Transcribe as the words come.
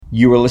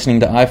You are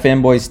listening to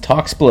iFanboy's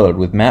Talksplode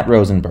with Matt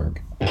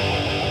Rosenberg.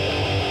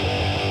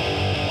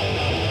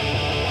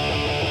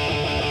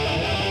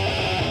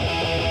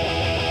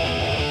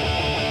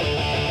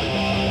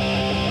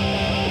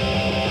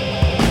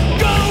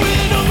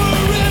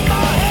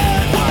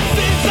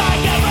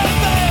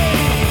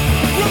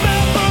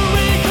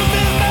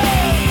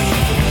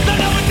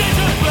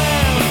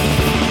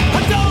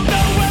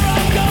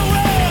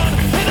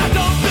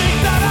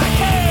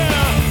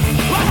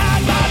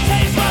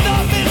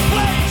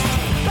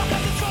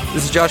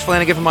 This is Josh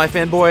Flanagan from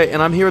iFanboy,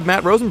 and I'm here with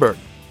Matt Rosenberg.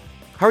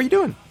 How are you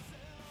doing?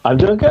 I'm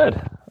doing good.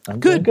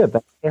 Doing good.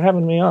 Thanks for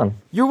having me on.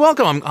 You're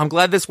welcome. I'm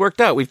glad this worked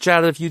out. We've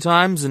chatted a few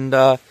times, and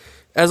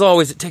as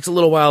always, it takes a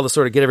little while to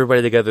sort of get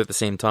everybody together at the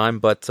same time,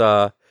 but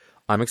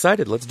I'm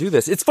excited. Let's do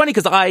this. It's funny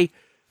because I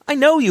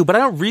know you, but I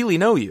don't really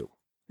know you.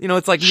 You know,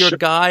 it's like you're a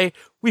guy.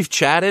 We've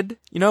chatted.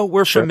 You know,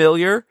 we're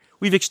familiar.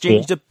 We've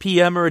exchanged a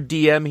PM or a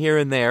DM here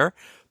and there.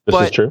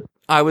 This is true.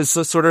 I was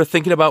sort of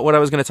thinking about what I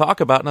was going to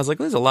talk about, and I was like,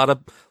 "There's a lot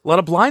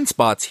of blind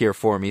spots here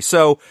for me."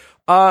 So,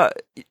 I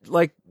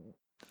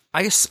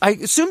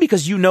assume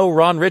because you know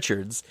Ron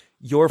Richards,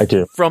 you're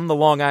from the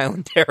Long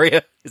Island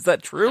area. Is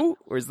that true,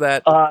 or is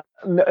that?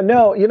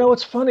 No. You know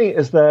what's funny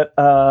is that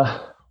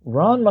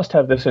Ron must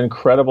have this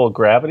incredible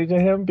gravity to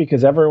him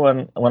because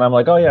everyone, when I'm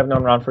like, "Oh yeah, I've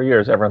known Ron for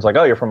years," everyone's like,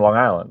 "Oh, you're from Long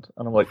Island,"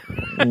 and I'm like,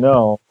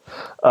 "No."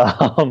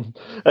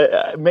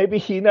 Maybe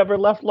he never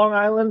left Long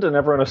Island, and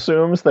everyone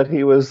assumes that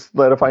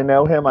if I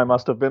know him, I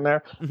must have been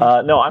there.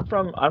 No, I'm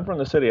from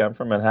the city. I'm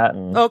from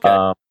Manhattan.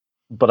 Okay.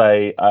 But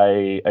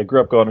I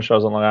grew up going to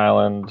shows on Long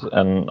Island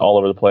and all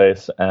over the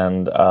place,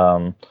 and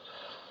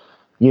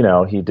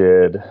he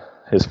did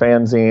his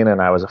fanzine, and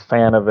I was a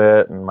fan of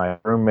it, and my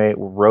roommate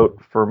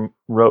wrote for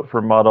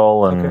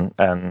Muddle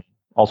and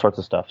all sorts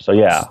of stuff. So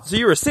yeah. So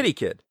you're a city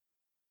kid.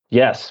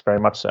 Yes,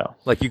 very much so.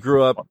 Like you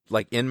grew up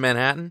like in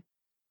Manhattan?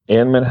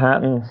 In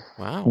Manhattan.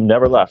 Wow.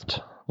 Never left.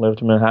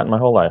 Lived in Manhattan my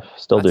whole life.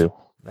 Still do.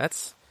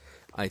 It's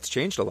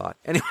changed a lot.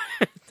 Anyway,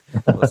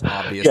 most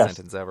obvious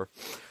sentence ever.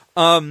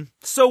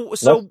 So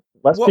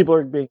less people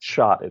are being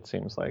shot, it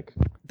seems like.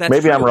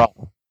 Maybe true. I'm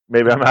wrong.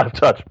 Maybe I'm out of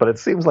touch, but it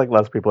seems like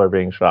less people are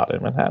being shot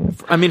in Manhattan.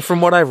 I mean,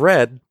 from what I've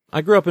read,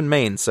 I grew up in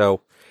Maine,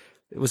 so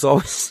it was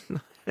always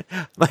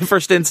my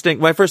first thing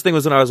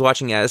was when I was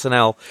watching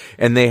SNL,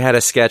 and they had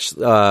a sketch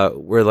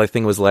where the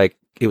thing was like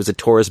it was a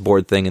tourist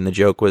board thing, and the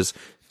joke was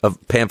a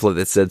pamphlet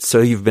that said, "So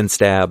you've been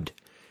stabbed."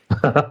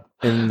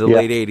 In the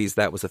late 80s,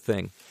 that was a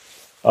thing.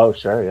 Oh,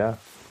 sure, yeah.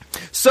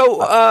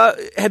 So,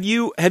 have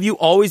you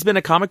always been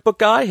a comic book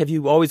guy? Have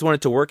you always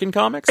wanted to work in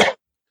comics?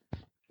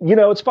 You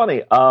know, it's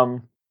funny.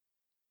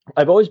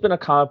 I've always been a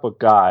comic book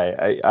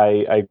guy.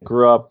 I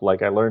grew up,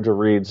 I learned to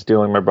read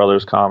stealing my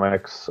brother's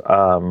comics.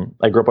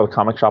 I grew up with a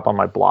comic shop on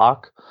my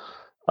block.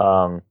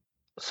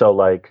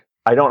 So,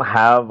 I don't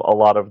have a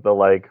lot of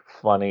the,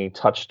 funny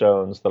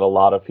touchstones that a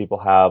lot of people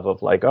have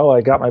of, oh,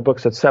 I got my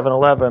books at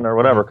 7-Eleven or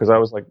whatever, because I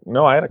was like,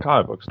 no, I had a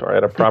comic book store. I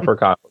had a proper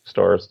comic book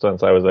store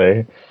since I was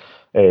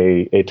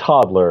a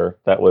toddler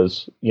that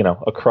was,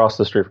 across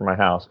the street from my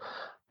house.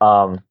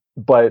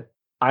 But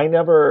I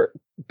never,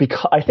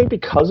 I think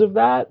because of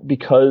that,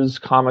 because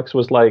comics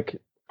was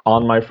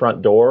on my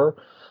front door,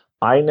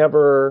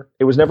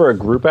 it was never a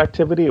group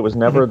activity. It was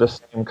never the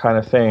same kind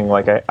of thing.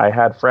 I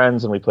had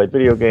friends and we played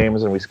video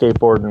games and we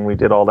skateboarded and we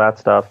did all that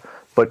stuff.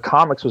 But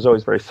comics was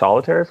always very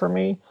solitary for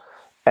me.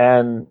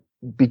 And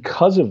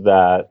because of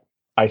that,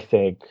 I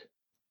think,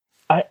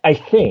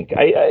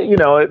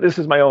 this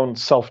is my own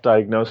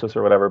self-diagnosis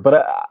or whatever,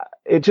 but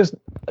it just,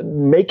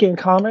 making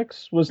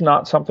comics was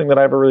not something that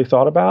I ever really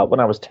thought about. When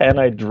I was 10,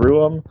 I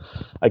drew them.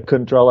 I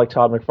couldn't draw like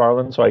Todd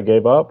McFarlane, so I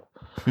gave up.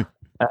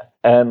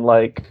 And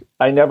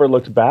I never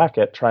looked back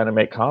at trying to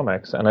make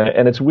comics. And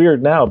it's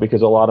weird now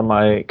because a lot of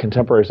my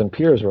contemporaries and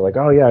peers were like,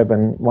 "Oh yeah, I've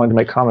been wanting to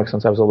make comics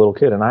since I was a little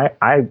kid." And I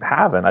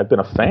haven't. I've been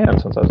a fan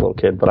since I was a little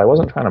kid, but I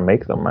wasn't trying to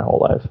make them my whole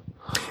life.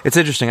 It's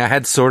interesting. I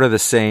had sort of the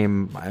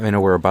same, I mean,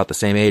 we're about the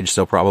same age,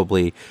 so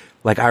probably,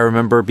 I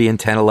remember being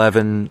 10,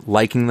 11,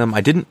 liking them.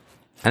 I didn't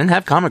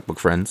have comic book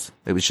friends.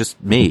 It was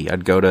just me. I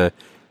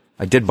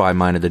did buy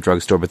mine at the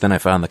drugstore, but then I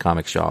found the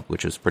comic shop,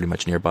 which was pretty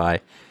much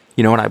nearby.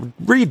 And I would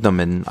read them,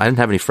 and I didn't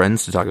have any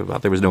friends to talk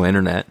about. There was no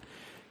internet,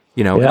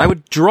 and I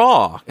would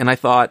draw, and I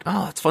thought,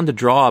 oh, it's fun to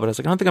draw, but I was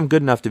like, I don't think I'm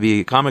good enough to be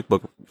a comic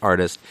book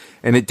artist.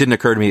 And it didn't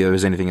occur to me there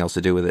was anything else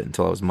to do with it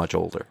until I was much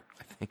older,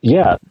 I think.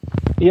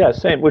 Yeah,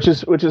 same, which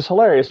is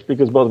hilarious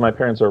because both of my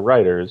parents are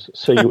writers,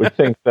 so you would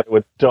think that it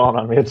would dawn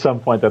on me at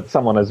some point that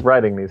someone is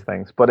writing these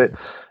things, but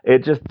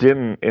it just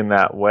didn't in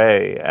that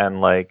way.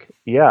 And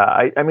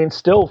I mean,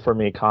 still for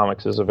me,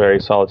 comics is a very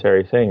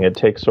solitary thing. It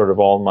takes sort of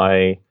all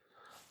my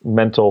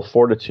mental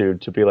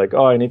fortitude to be like,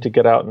 oh, I need to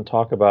get out and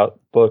talk about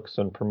books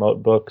and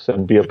promote books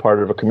and be a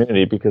part of a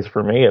community, because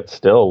for me it's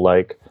still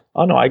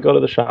oh no, I go to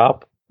the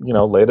shop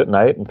late at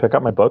night and pick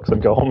up my books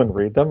and go home and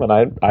read them,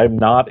 and I'm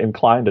not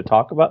inclined to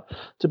talk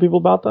to people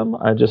about them.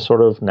 I just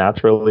sort of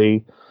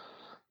naturally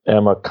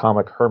am a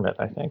comic hermit,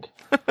 I think.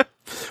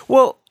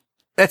 Well,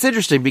 that's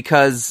interesting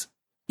because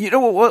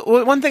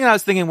one thing I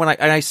was thinking when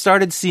I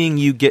started seeing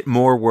you get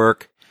more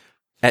work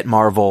at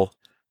Marvel,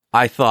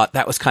 I thought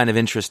that was kind of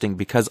interesting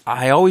because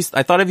I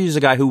thought of you as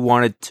a guy who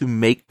wanted to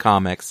make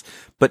comics,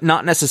 but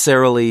not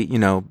necessarily,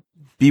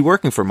 be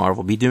working for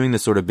Marvel, be doing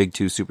this sort of big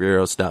two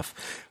superhero stuff.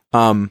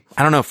 I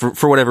don't know,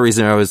 for whatever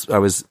reason, I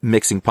was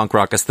mixing punk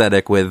rock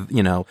aesthetic with,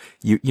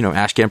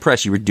 Ashcan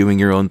Press. You were doing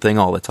your own thing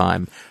all the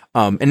time.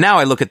 And now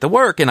I look at the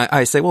work and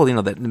I say, well,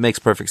 that makes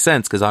perfect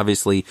sense because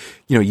obviously,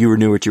 you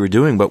knew what you were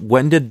doing. But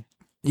when did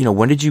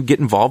you get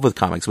involved with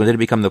comics? When did it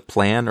become the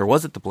plan, or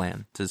was it the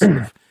plan to sort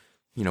of,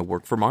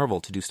 work for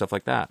Marvel to do stuff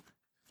like that?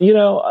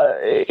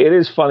 It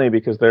is funny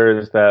because there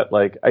is that,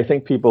 like, I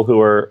think people who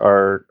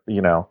are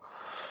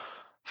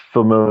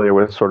familiar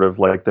with sort of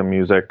like the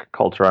music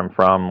culture I'm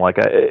from, like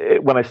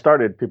when I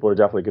started, people were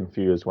definitely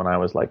confused when I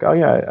was like, oh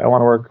yeah, I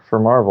want to work for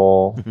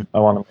Marvel. I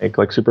want to make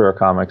like superhero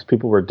comics.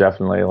 People were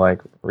definitely like,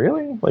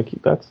 really? Like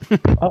that's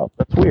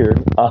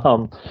weird.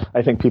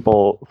 I think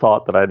people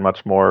thought that I'd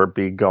much more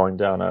be going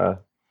down an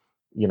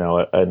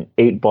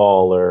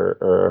 8-Ball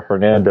or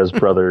Hernandez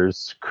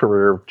brothers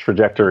career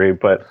trajectory.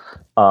 But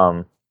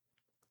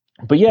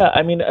yeah,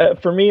 I mean,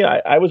 for me,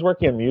 I was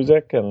working in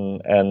music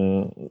and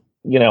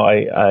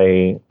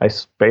I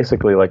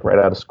basically, like, right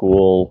out of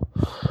school,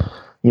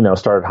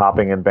 started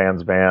hopping in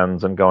bands'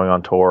 vans and going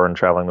on tour and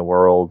traveling the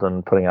world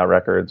and putting out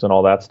records and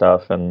all that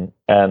stuff. And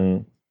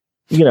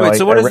Wait,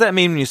 so what does that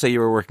mean when you say you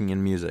were working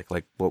in music?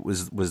 Like, what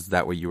was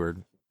that what you were,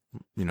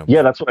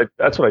 Yeah, that's what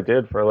I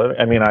did for a living.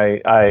 I mean,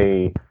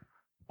 I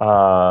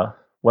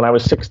when I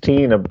was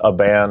 16, a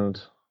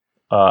band,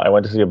 I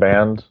went to see a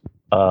band.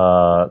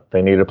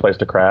 They needed a place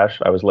to crash.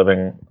 I was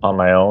living on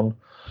my own.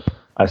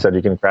 I said,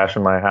 you can crash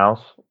in my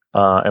house.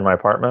 In my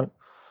apartment.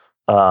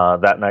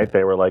 That night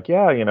they were like,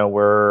 yeah, we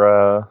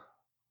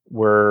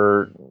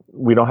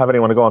don't have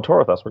anyone to go on tour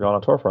with us. We're going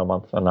on tour for a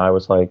month. And I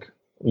was like,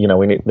 they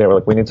were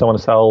like, we need someone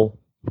to sell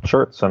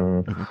shirts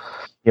and,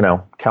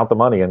 count the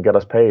money and get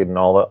us paid and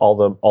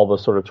all the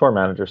sort of tour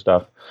manager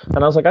stuff.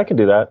 And I was like, I can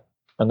do that.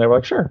 And they were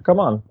like, sure, come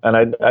on.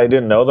 And I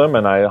didn't know them.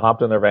 And I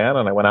hopped in their van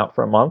and I went out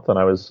for a month and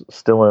I was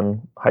still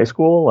in high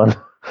school. And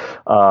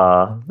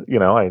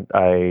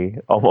I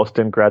almost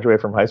didn't graduate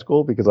from high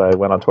school because I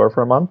went on tour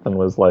for a month and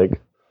was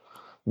like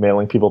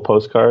mailing people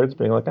postcards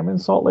being like, I'm in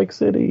Salt Lake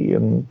City,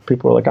 and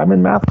people were like, I'm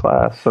in math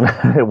class, and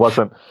it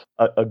wasn't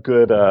a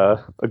good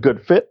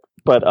fit.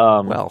 But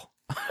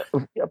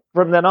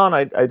from then on,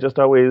 I just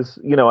always,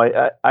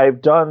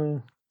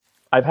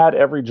 I've had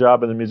every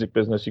job in the music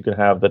business you can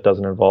have that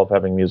doesn't involve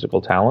having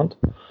musical talent.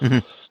 Mm-hmm.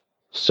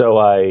 So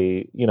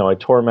I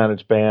tour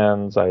managed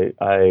bands. I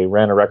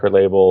ran a record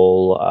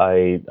label.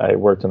 I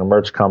worked in a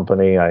merch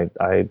company. I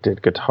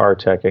did guitar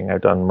teching.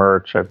 I've done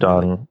merch. I've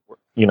done,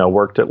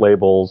 worked at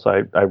labels.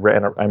 I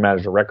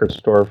managed a record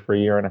store for a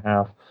year and a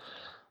half.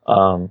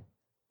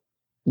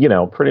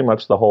 Pretty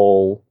much the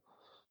whole,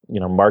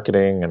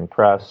 marketing and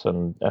press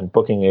and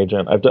booking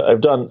agent.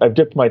 I've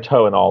dipped my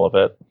toe in all of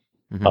it,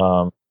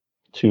 mm-hmm.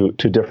 To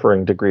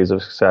differing degrees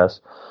of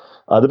success.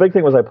 The big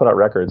thing was I put out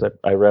records.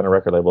 I ran a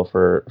record label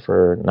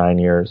for 9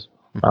 years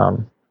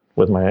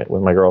with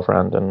my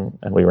girlfriend, and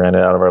we ran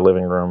it out of our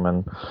living room.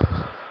 And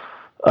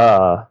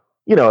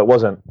it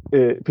wasn't.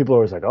 People were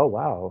always like, "Oh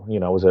wow,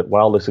 was it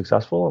wildly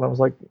successful?" And I was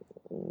like,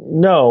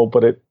 "No,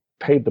 but it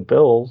paid the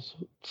bills."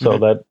 So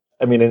mm-hmm. that,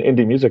 I mean, in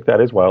indie music, that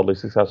is wildly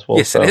successful.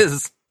 Yes, so. It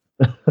is.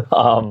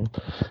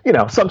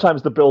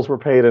 Sometimes the bills were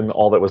paid, and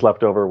all that was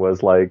left over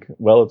was like,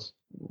 well, it's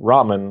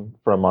ramen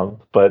for a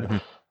month, but.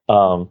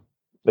 Mm-hmm.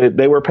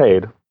 They were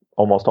paid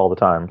almost all the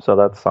time, so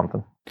that's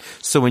something.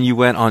 So when you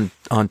went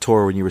on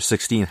tour when you were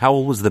 16, how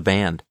old was the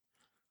band?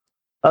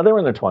 They were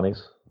in their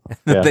 20s.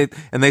 Yeah.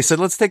 they said,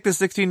 let's take this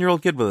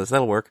 16-year-old kid with us.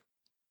 That'll work.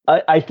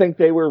 I think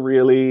they were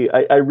really.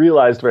 I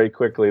realized very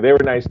quickly they were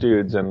nice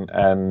dudes, and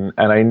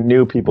I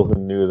knew people who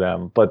knew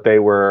them, but they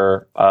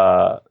were.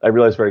 I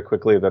realized very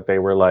quickly that they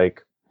were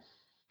like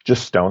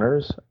just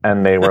stoners,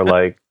 and they were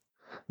like.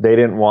 They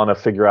didn't want to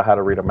figure out how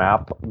to read a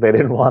map. They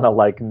didn't want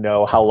to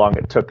know how long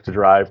it took to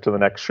drive to the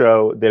next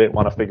show. They didn't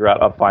want to figure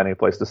out finding a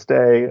place to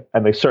stay.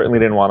 And they certainly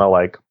didn't want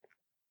to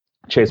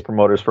chase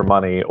promoters for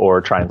money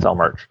or try and sell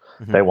merch.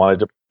 Mm-hmm. They wanted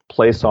to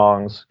play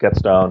songs, get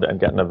stoned,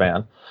 and get in a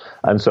van.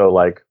 And so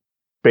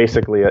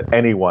basically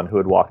anyone who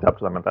had walked up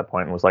to them at that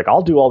point and was like,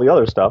 I'll do all the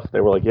other stuff.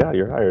 They were like, yeah,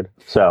 you're hired.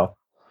 So,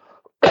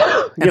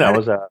 it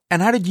was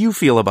and how did you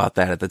feel about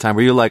that at the time?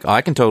 Were you like, oh,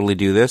 I can totally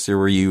do this? Or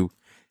were you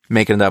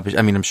making it up?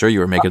 I mean, I'm sure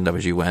you were making it up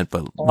as you went,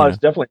 but I was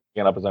definitely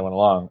making it up as I went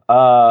along.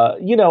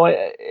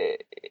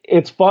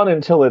 It's fun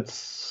until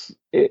it's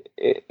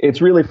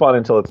really fun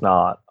until it's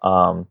not.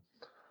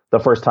 The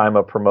first time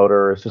a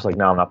promoter is just like,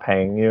 no, I'm not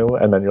paying you,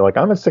 and then you're like,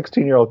 I'm a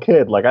 16-year-old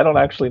kid, like I don't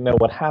actually know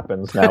what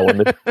happens now when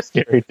this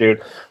scary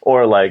dude,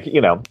 or I think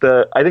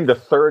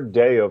the third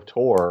day of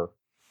tour,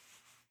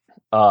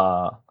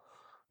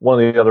 one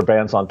of the other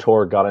bands on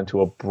tour got into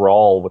a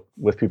brawl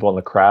with people in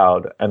the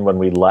crowd. And when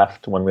we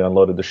left, when we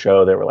unloaded the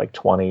show, there were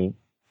 20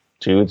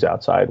 dudes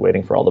outside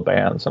waiting for all the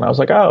bands. And I was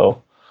like,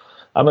 oh,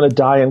 I'm going to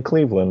die in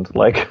Cleveland.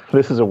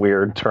 This is a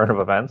weird turn of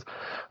events.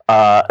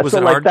 Was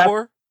it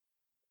hardcore?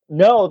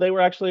 No, they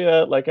were actually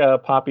like a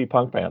poppy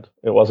punk band.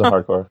 It wasn't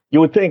hardcore. You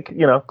would think,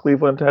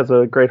 Cleveland has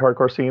a great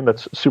hardcore scene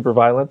that's super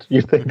violent.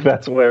 You'd think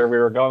that's where we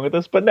were going with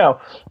this, but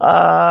no,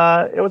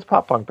 it was a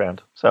pop punk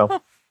band.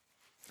 So,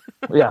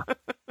 yeah,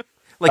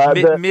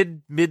 like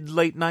mid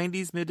late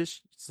 90s,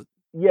 mid-ish.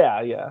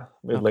 yeah,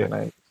 mid late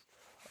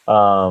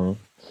 90s.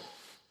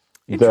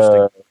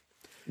 Interesting.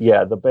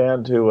 The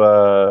band who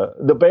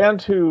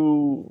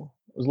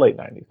it was late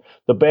 90s.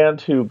 The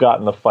band who got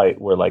in the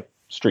fight were like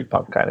street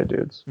punk kind of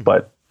dudes,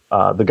 but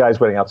the guys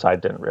waiting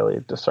outside didn't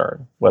really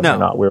discern whether or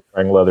not we were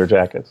wearing leather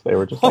jackets. They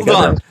were just hold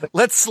on.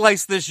 Let's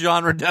slice this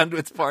genre down to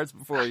its parts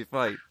before we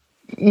fight.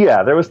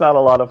 Yeah, there was not a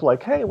lot of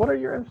like, hey, what are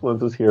your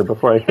influences here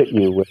before I hit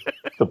you with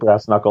the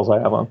brass knuckles I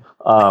have on?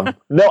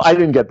 No, I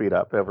didn't get beat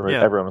up.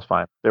 Everyone was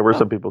fine. There were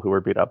some people who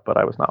were beat up, but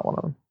I was not one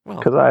of them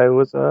because I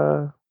was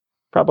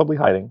probably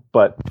hiding.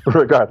 But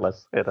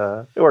regardless, it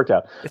worked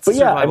out. It's a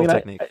survival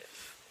technique.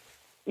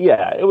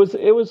 It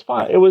was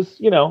fine. It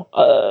was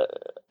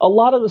a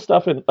lot of the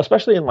stuff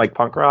especially in like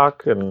punk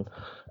rock and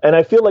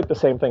I feel like the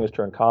same thing is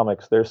true in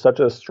comics. There's such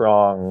a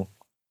strong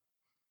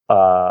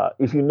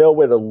if you know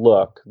where to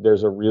look,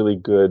 there's a really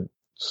good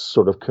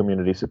sort of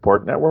community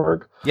support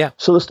network. Yeah.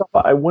 So the stuff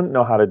I wouldn't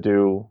know how to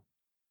do,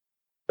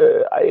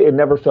 it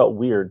never felt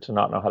weird to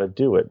not know how to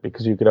do it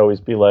because you could always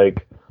be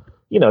like,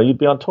 you'd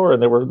be on tour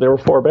and there were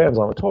 4 bands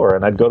on the tour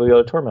and I'd go to the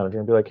other tour manager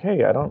and be like,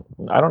 hey, I don't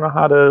know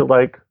how to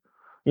like,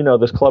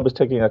 this club is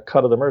taking a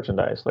cut of the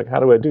merchandise. Like,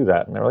 how do I do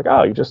that? And they're like,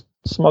 oh, you just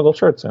smuggle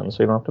shirts in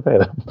so you don't have to pay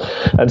them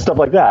and stuff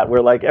like that,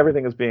 where like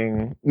everything is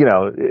being,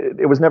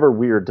 it was never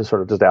weird to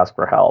sort of just ask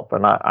for help.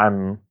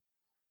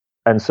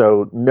 And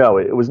so, no,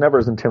 it was never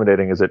as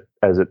intimidating as it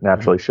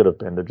naturally should have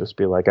been to just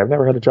be like, I've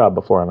never had a job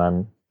before and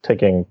I'm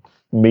taking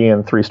me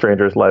and 3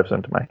 strangers' lives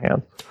into my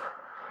hands.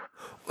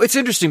 It's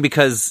interesting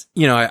because,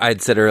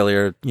 I'd said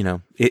earlier,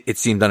 it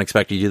seemed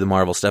unexpected you do the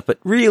Marvel stuff, but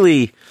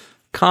really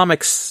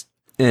comics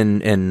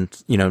and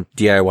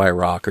DIY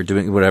rock or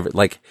doing whatever,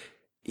 like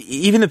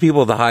even the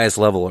people at the highest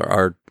level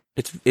are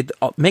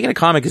making a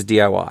comic is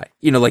DIY,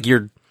 like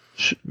you're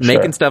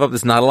making stuff up.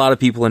 There's not a lot of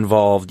people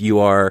involved. You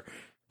are,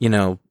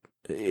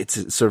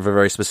 it's sort of a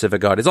very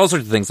specific audience. All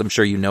sorts of things. I'm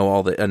sure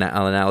all the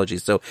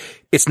analogies. So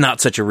it's not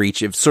such a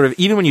reach. If sort of,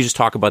 even when you just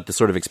talk about the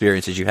sort of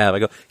experiences you have, I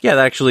go, yeah,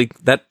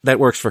 that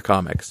works for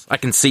comics. I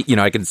can see,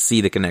 I can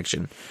see the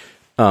connection,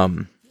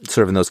 sort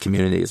of in those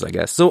communities, I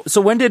guess.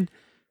 So when did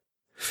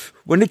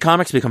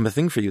comics become a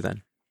thing for you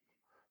then?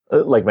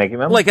 Like making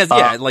them? Like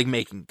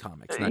making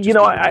comics. Not just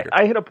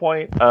I hit a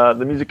point.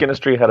 The music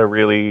industry had a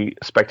really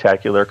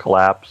spectacular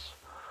collapse.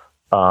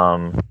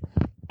 And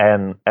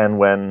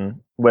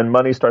when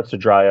money starts to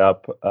dry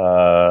up,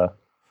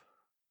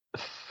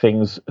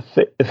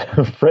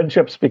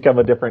 friendships become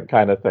a different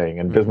kind of thing,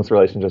 and business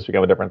relationships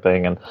become a different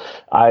thing. And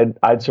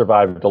I'd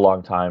survived a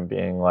long time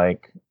being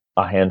like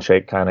a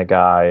handshake kind of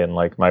guy, and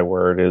like my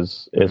word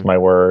is my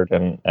word,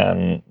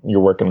 and you're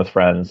working with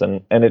friends,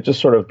 and it just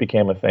sort of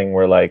became a thing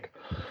where like,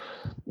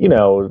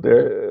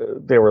 there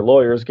were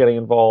lawyers getting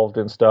involved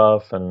in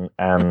stuff, and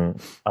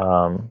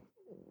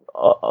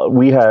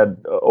we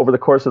had, over the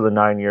course of the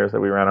 9 years that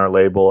we ran our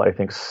label, I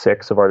think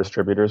 6 of our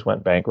distributors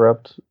went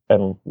bankrupt,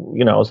 and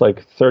it was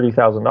like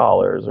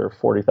 $30,000 or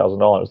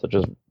 $40,000 that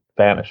just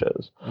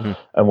vanishes. Mm-hmm.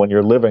 And when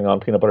you're living on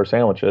peanut butter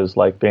sandwiches,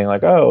 like being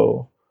like,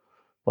 oh,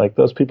 like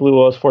those people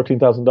who owe us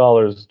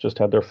 $14,000 just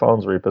had their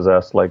phones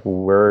repossessed. Like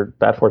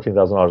that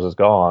 $14,000 is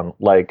gone.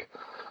 Like,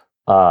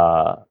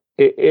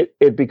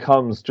 it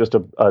becomes just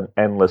an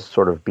endless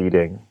sort of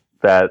beating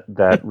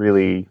that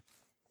really,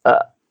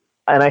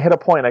 and I hit a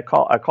point. I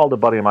called a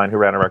buddy of mine who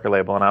ran a record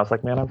label, and I was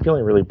like, man, I'm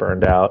feeling really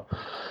burned out.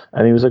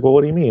 And he was like, well,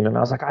 what do you mean? And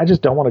I was like, I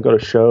just don't want to go to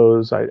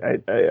shows.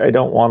 I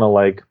don't want to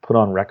like put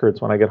on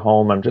records when I get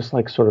home. I'm just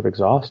like sort of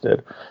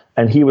exhausted.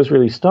 And he was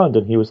really stunned.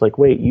 And he was like,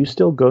 wait, you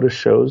still go to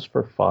shows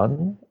for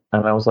fun?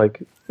 And I was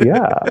like,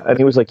 yeah. And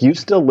he was like, you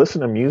still listen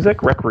to music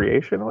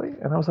recreationally?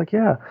 And I was like,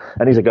 yeah.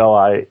 And he's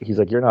like, he's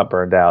like, you're not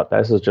burned out.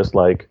 This is just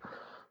like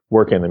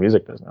working in the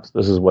music business.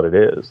 This is what it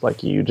is.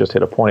 Like, you just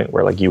hit a point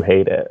where like you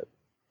hate it.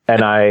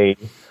 And I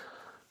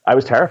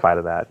was terrified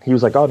of that. He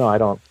was like, oh no, I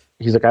don't.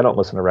 He's like, I don't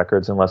listen to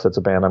records unless it's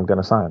a band I'm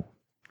going to sign.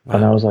 Wow.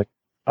 And I was like,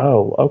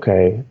 oh,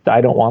 okay.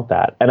 I don't want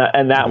that.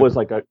 And that was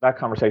like that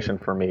conversation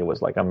for me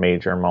was like a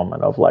major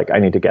moment of like, I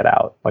need to get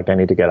out. Like, I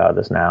need to get out of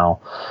this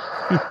now.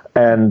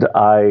 And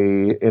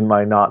in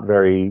my not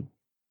very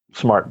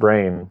smart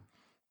brain,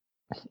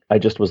 I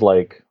just was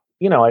like,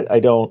 I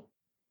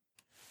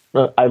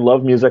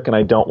love music and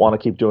I don't want to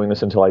keep doing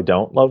this until I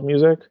don't love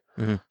music.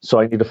 Mm-hmm. So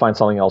I need to find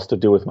something else to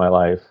do with my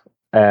life.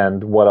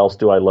 And what else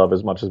do I love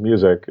as much as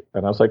music?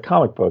 And I was like,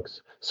 comic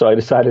books. So I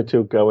decided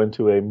to go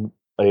into a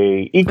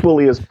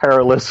equally as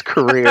perilous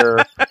career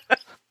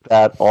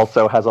that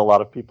also has a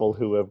lot of people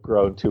who have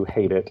grown to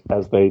hate it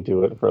as they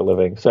do it for a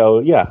living. So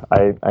yeah,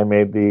 I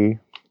made the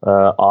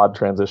odd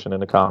transition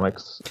into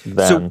comics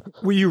then. So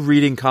were you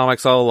reading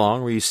comics all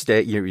along? Were you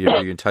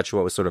you're in touch with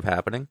what was sort of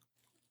happening?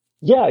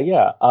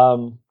 Yeah.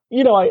 I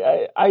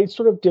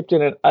sort of dipped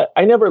in it.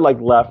 I never like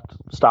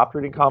stopped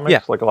reading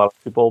comics like a lot of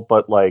people,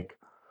 but like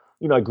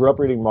I grew up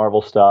reading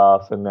Marvel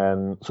stuff, and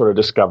then sort of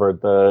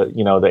discovered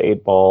the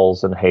Eight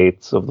Balls and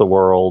Hates of the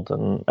world,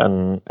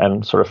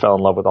 and sort of fell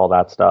in love with all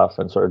that stuff,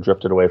 and sort of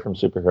drifted away from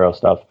superhero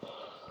stuff.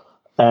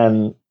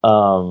 And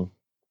I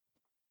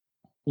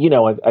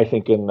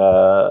think in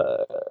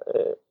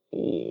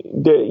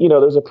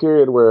there's a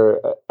period where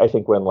I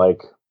think when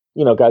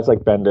guys like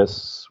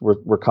Bendis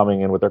were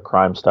coming in with their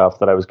crime stuff,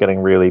 that I was getting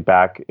really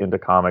back into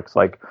comics.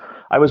 Like,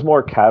 I was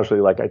more casually,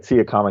 like, I'd see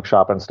a comic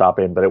shop and stop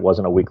in, but it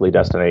wasn't a weekly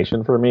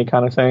destination for me,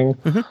 kind of thing.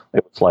 Mm-hmm.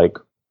 It was like,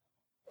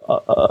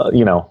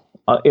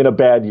 in a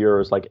bad year, it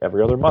was like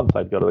every other month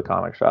I'd go to the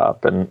comic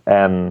shop, and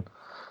then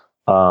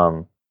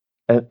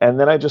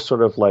I just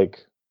sort of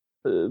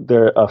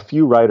there a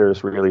few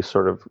writers really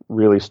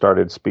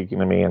started speaking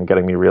to me and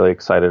getting me really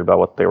excited about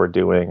what they were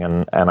doing,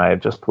 and I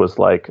just was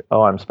like,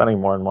 oh, I'm spending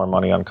more and more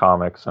money on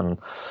comics, and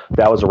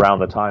that was around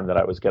the time that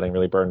I was getting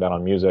really burned out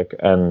on music.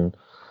 And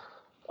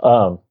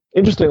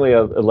interestingly,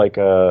 a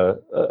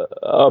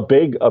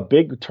big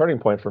turning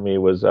point for me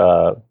was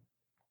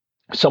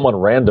someone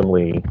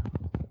randomly.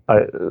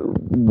 I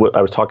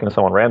was talking to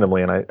someone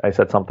randomly, and I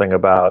said something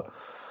about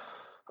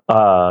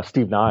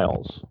Steve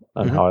Niles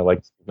and how I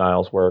liked Steve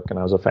Niles' work, and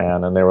I was a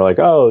fan, and they were like,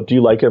 "Oh, do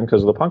you like him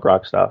because of the punk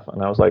rock stuff?"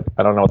 And I was like,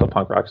 "I don't know what the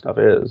punk rock stuff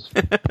is."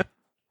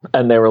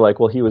 And they were like,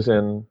 "Well, he was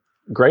in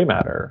Grey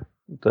Matter,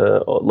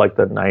 the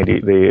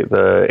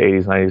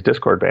 80s 90s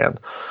Discord band,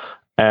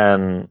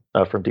 and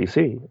from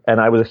DC." And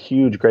I was a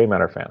huge Grey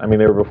Matter fan. I mean,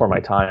 they were before my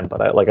time, but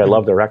I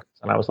loved their records,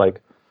 and I was like,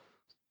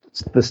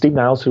 the Steve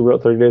Niles who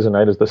wrote 30 Days a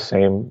Night is the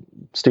same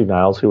Steve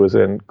Niles who was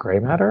in Grey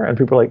Matter? And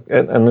people were like,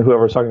 and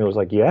whoever was talking to was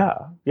like, yeah,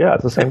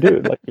 it's the same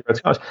dude. Like, he writes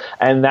comics.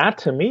 And that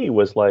to me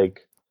was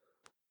like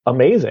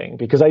amazing,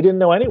 because I didn't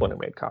know anyone who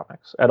made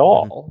comics at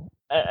all.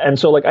 And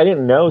so I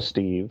didn't know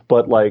Steve,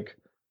 but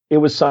it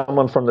was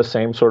someone from the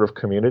same sort of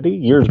community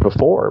years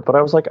before. But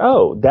I was like,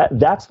 oh,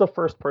 that's the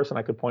first person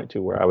I could point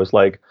to where I was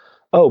like,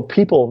 oh,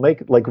 people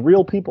make,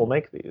 real people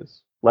make these.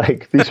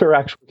 These are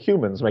actual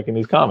humans making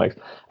these comics.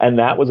 And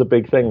that was a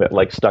big thing that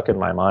stuck in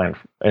my mind.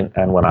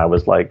 And when I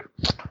was like,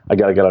 I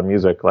got to get on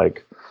music,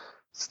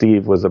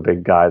 Steve was a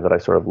big guy that I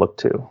sort of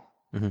looked to.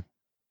 Mm-hmm.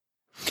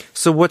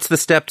 So what's the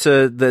step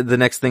to the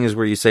next thing is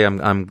where you say, I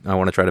want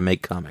to try to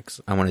make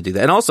comics. I want to do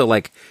that. And also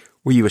were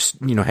you,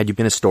 had you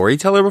been a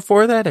storyteller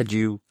before that? Had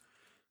you?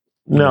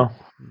 No.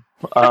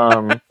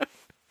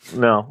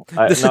 No,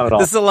 not at all.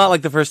 This is a lot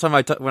like the first time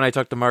when I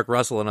talked to Mark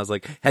Russell, and I was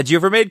like, had you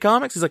ever made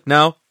comics? He's like,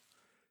 no.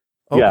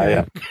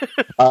 Okay.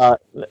 Yeah.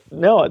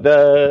 No,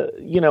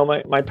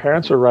 my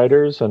parents were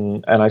writers,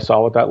 and I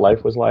saw what that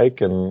life was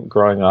like, and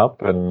growing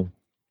up, and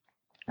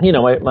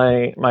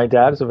my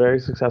dad is a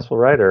very successful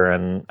writer,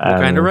 and what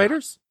kind of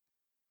writers?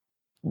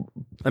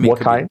 I mean,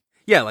 what kind?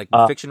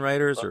 Fiction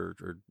writers or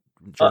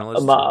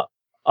journalists.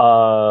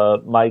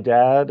 My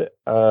dad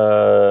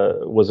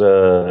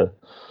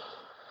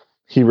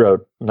he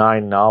wrote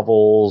 9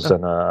 novels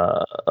and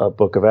a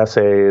book of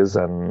essays,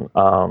 and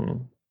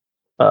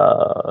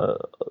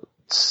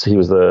he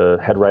was the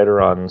head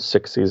writer on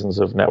 6 seasons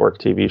of network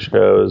TV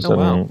shows,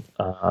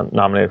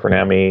 nominated for an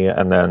Emmy.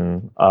 And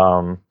then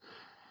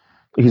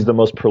he's the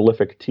most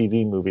prolific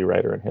TV movie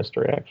writer in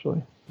history,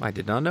 actually. I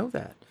did not know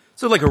that.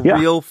 So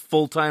real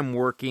full-time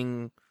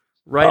working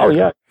writer. Oh,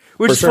 yeah.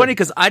 Which is funny,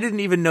 because I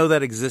didn't even know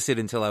that existed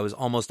until I was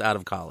almost out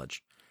of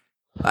college.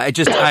 I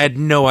had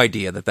no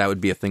idea that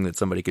would be a thing that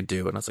somebody could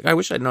do. And I was like, I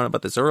wish I'd known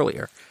about this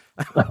earlier.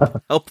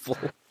 Helpful.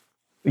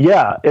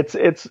 Yeah, it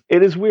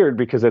is weird,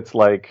 because it's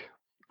I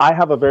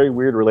have a very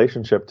weird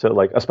relationship to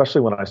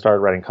especially when I started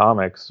writing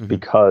comics,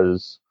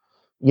 because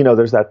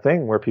there's that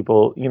thing where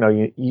people,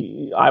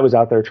 I was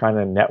out there trying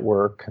to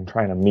network and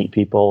trying to meet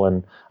people,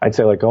 and I'd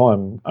say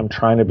oh, I'm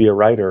trying to be a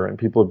writer, and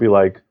people would be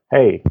like,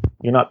 hey,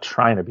 you're not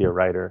trying to be a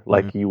writer,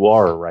 you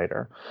are a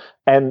writer.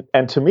 And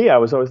to me, I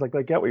was always like,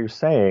 I get what you're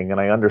saying, and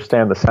I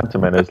understand the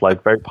sentiment is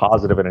very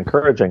positive and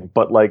encouraging,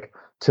 but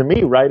to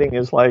me, writing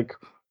is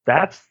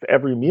that's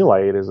every meal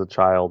I ate as a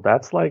child.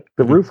 That's the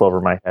roof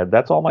over my head.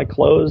 That's all my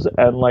clothes,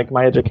 and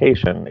my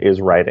education is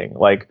writing.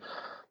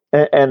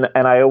 And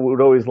I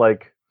would always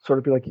sort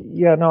of be like,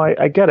 yeah, no,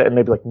 I get it. And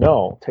they'd be like,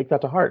 no, take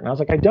that to heart. And I was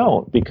like, I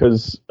don't,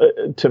 because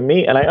to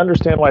me, and I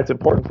understand why it's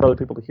important for other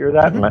people to hear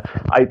that. And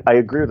I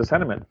agree with the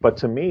sentiment, but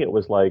to me, it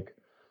was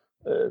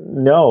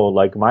no,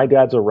 my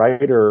dad's a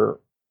writer,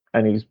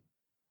 and he's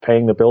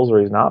paying the bills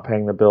or he's not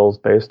paying the bills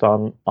based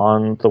on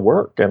the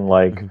work. And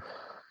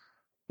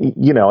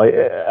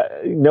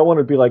no one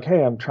would be like,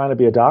 hey, I'm trying to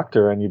be a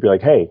doctor. And you'd be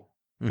like, hey,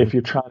 if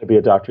you're trying to be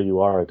a doctor, you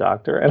are a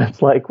doctor. And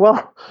it's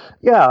well,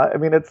 yeah, I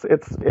mean, it's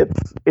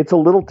a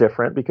little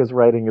different, because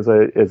writing is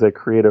a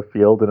creative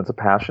field, and it's a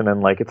passion,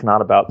 and it's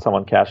not about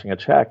someone cashing a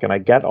check. And I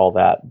get all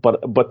that.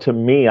 But to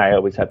me, I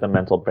always had the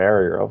mental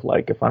barrier of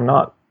if I'm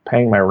not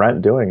paying my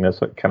rent doing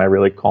this, can I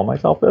really call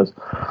myself this?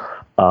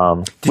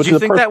 Did you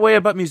think that way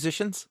about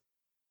musicians?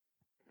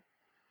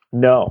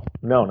 No,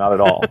 not at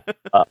all.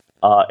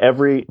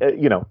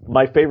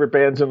 My favorite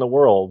bands in the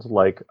world,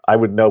 I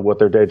would know what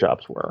their day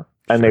jobs were,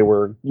 and they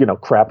were,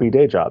 crappy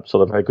day jobs,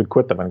 so that I could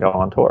quit them and go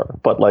on tour.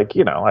 But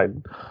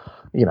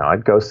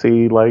I'd go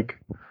see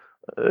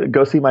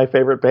my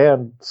favorite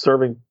band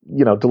serving,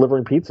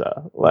 delivering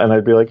pizza, and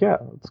I'd be like, yeah,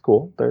 it's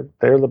cool. They're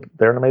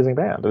an amazing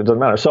band. It doesn't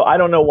matter. So I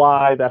don't know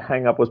why that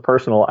hang up was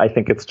personal. I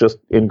think it's just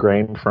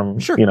ingrained from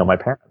my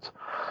parents.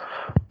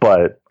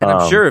 But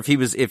I'm sure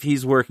if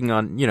he's working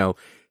on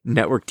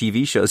network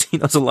TV shows, he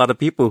knows a lot of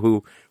people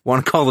who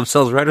want to call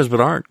themselves writers but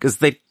aren't, because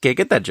they can't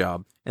get that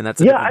job, and that's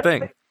a different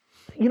thing.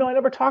 I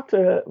never talked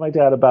to my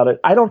dad about it.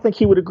 I don't think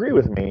he would agree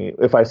with me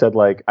if I said,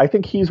 like, I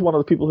think he's one of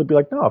the people who'd be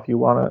like, no, if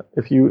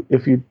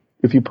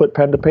you put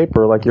pen to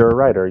paper, like, you're a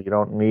writer, you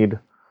don't need,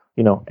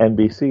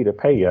 NBC to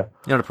pay you.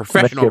 You're not a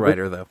professional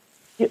writer, though.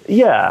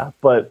 Yeah,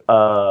 but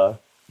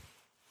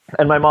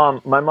and my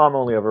mom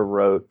only ever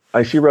wrote.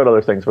 She wrote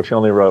other things, but she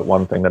only wrote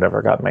one thing that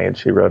ever got made.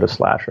 She wrote a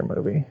slasher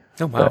movie.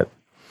 Oh wow,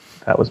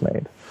 that was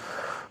made.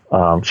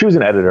 She was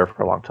an editor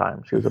for a long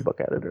time. She was a book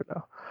editor,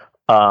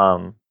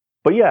 though.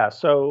 But yeah,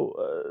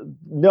 so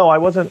no, I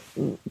wasn't.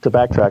 To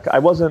backtrack, I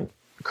wasn't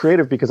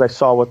creative because I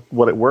saw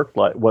what it worked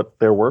like, what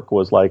their work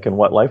was like, and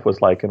what life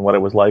was like, and what it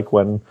was like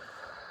when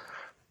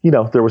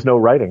there was no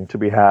writing to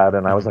be had,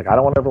 and I was like, I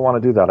don't ever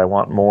want to do that. I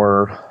want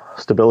more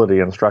stability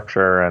and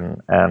structure,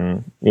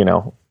 and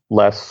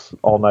less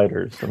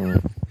all-nighters.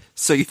 And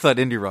so you thought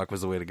indie rock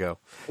was the way to go?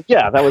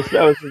 Yeah, that was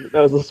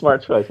a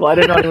smart choice. Well, I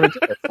didn't know anyone to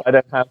do it. So I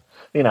didn't have,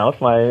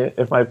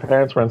 if my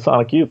parents were in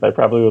Sonic Youth, I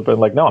probably would have been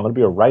like, no, I'm going to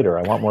be a writer.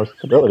 I want more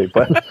stability.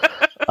 But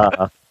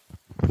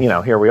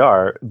here we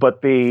are.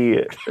 But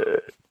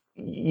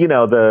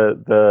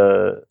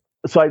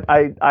so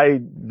I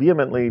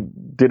vehemently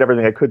did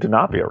everything I could to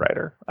not be a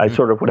writer. I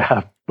sort of would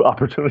have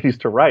opportunities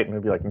to write, and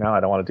I'd be like, no, I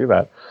don't want to do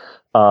that.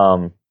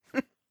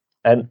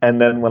 And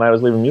then when I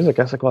was leaving music,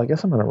 I was like, well, I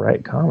guess I'm going to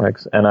write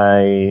comics. And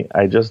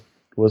I just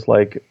was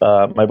like,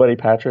 my buddy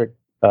Patrick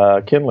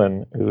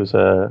Kinlan, who's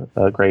a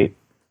great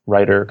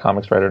writer,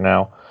 comics writer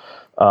now,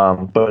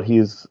 but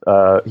he's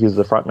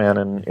the front man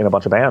in a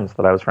bunch of bands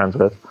that I was friends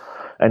with,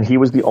 and he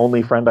was the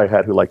only friend I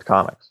had who liked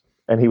comics,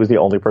 and he was the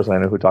only person I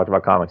knew who talked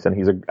about comics,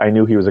 and I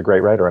knew he was a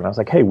great writer, and I was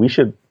like, hey, we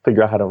should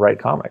figure out how to write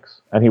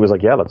comics, and he was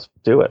like, yeah, let's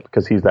do it,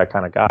 because he's that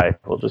kind of guy.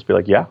 We'll just be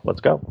like, yeah,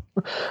 let's go.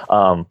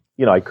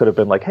 I could have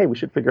been like, hey, we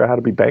should figure out how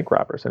to be bank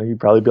robbers. And he'd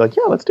probably be like,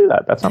 yeah, let's do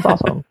that. That sounds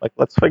awesome. Like,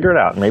 let's figure it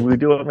out. Maybe we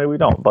do it, maybe we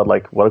don't. But,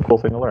 like, what a cool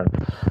thing to learn.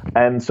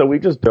 And so we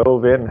just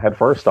dove in head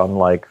first on,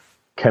 like,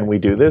 can we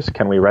do this?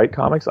 Can we write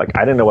comics? Like,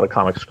 I didn't know what a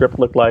comic script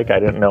looked like. I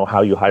didn't know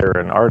how you hire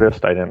an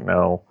artist. I didn't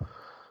know,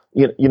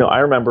 I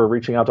remember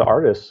reaching out to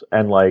artists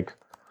and, like,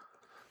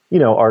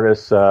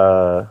 artists,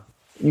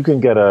 you can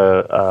get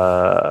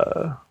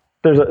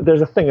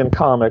there's a thing in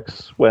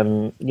comics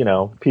when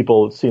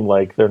people seem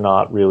like they're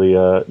not really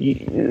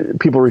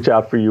people reach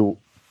out to you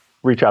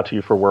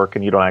for work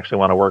and you don't actually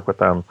want to work with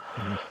them.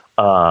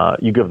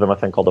 Mm-hmm. You give them a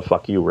thing called a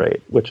fuck you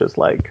rate, which is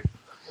like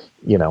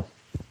an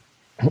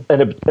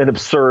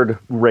absurd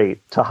rate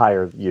to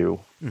hire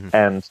you. Mm-hmm.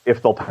 And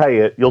if they'll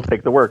pay it, you'll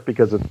take the work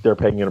because they're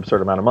paying you an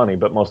absurd amount of money,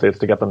 but mostly it's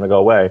to get them to go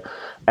away.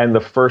 And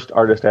the first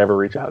artist I ever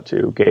reached out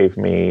to gave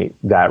me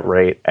that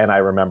rate, and I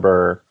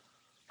remember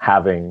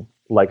having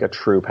like a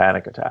true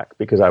panic attack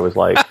because I was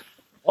like,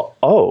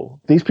 oh,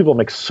 these people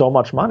make so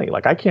much money.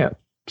 Like, I can't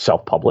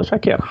self-publish. I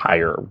can't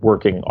hire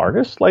working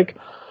artists. Like,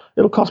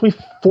 it'll cost me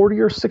 $40,000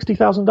 or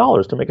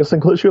 $60,000 to make a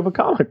single issue of a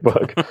comic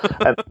book.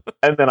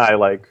 and then I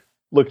like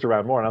looked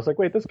around more and I was like,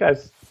 wait, this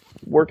guy's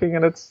working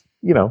and it's,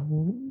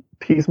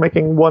 he's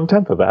making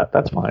 1/10 of that.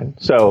 That's fine.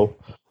 So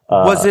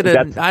was it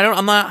I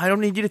don't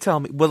need you to tell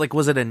me. Well, like,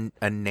 was it a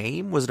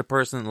name? Was it a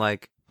person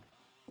like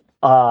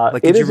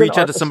did you reach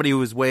out to somebody who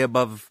was way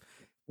above?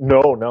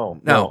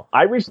 No.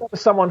 I reached out to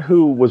someone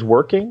who was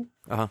working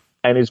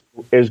and is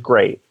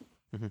great,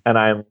 mm-hmm. and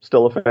I'm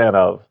still a fan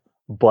of,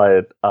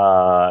 but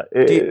do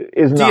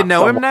you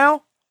know him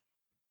now?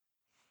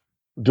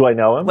 Do I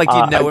know him? Like, do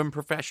you know him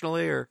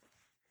professionally, or?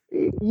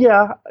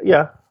 Yeah.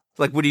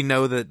 Like, would he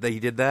know that he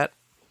did that?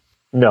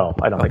 No,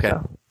 I don't think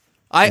so.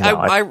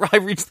 I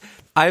reached.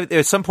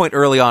 At some point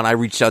early on, I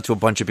reached out to a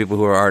bunch of people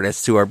who are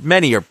artists,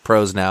 many are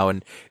pros now,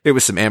 and it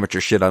was some amateur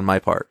shit on my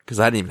part because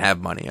I didn't even have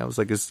money. I was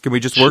like, "Can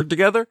we just work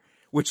together?"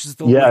 Which is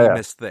the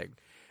lamest thing.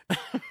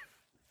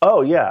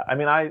 Oh yeah, I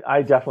mean,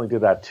 I definitely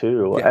did that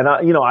too, and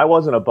I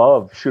wasn't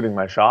above shooting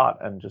my shot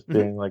and just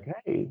being like,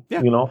 hey,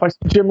 if I see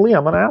Jim Lee,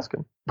 I'm gonna ask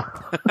him,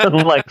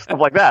 like stuff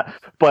like that.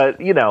 But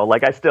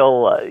like I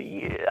still,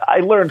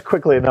 I learned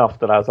quickly enough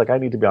that I was like, I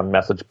need to be on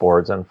message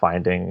boards and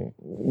finding,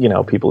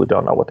 people who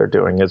don't know what they're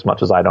doing as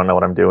much as I don't know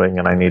what I'm doing,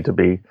 and I need to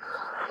be,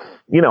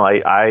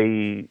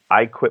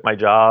 I quit my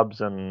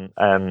jobs and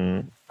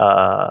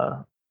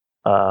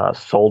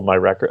sold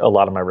a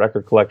lot of my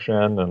record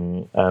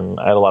collection, and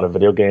I had a lot of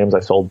video games. I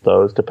sold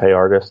those to pay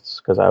artists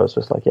because I was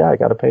just like, yeah, I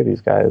got to pay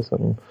these guys,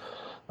 and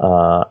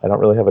I don't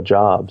really have a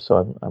job,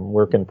 so I'm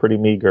working pretty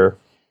meager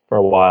for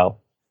a while,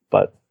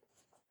 but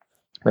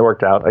it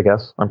worked out, I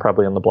guess. I'm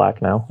probably in the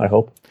black now, I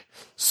hope.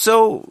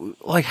 So,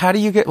 like, how do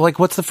you get, like,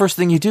 what's the first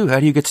thing you do? How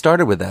do you get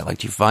started with that? Like,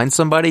 do you find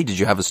somebody? Did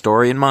you have a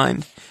story in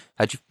mind?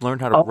 How'd you learn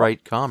how to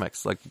write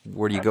comics? Like,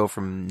 where do you go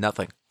from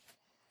nothing?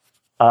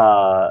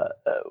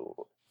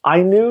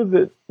 I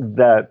knew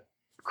that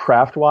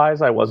craft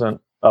wise, I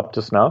wasn't up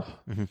to snuff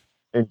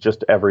in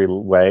just every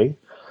way.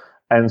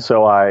 And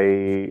so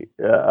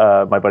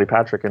my buddy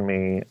Patrick and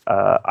me,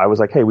 I was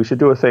like, hey, we should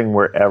do a thing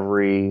where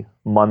every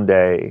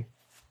Monday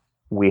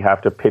we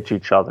have to pitch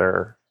each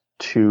other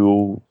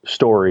 2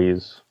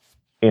 stories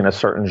in a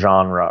certain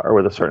genre or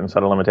with a certain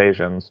set of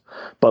limitations,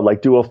 but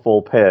like do a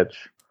full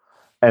pitch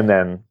and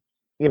then,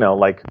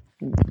 like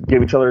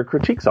give each other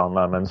critiques on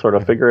them and sort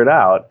of figure it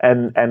out.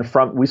 And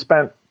we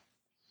spent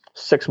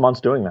 6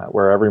 months doing that,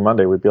 where every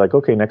Monday we'd be like,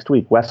 okay, next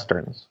week,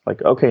 Westerns,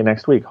 like, okay,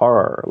 next week,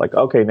 horror, like,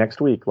 okay, next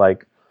week,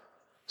 like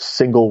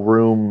single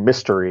room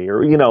mystery,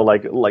 or,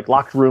 like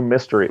locked room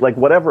mystery, like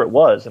whatever it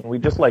was. And we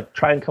just like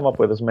try and come up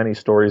with as many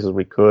stories as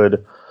we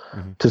could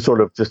to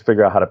sort of just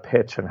figure out how to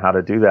pitch and how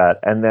to do that.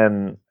 And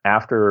then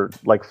after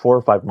like 4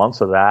 or 5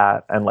 months of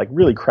that and like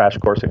really crash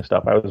coursing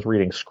stuff, I was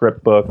reading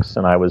script books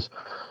and I was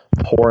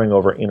poring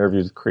over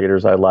interviews with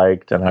creators I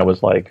liked, and I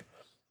was like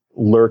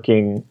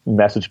lurking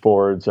message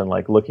boards and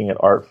like looking at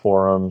art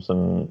forums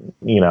and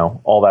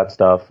all that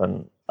stuff.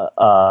 And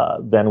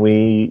then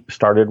we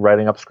started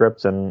writing up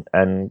scripts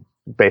and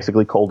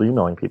basically cold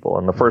emailing people.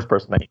 And the first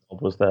person I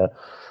emailed was the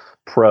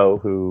pro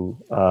who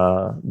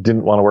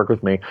didn't want to work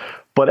with me.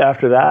 But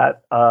after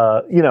that,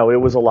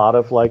 it was a lot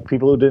of like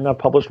people who didn't have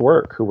published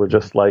work, who were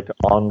just like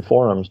on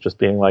forums, just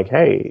being like,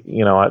 hey,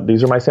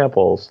 these are my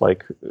samples.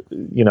 Like,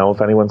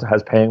 if anyone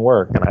has paying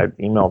work, and I'd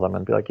email them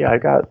and be like, yeah, I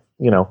got,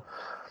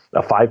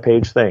 a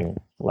 5-page thing,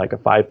 like a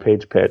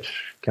 5-page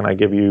pitch. Can I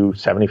give you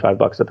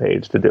 $75 a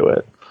page to do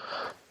it?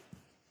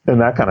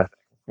 And that kind of thing,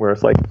 where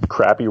it's like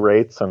crappy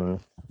rates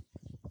and,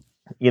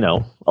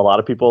 a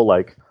lot of people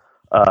like,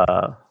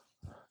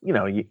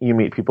 you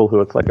meet people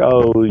who it's like,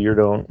 oh,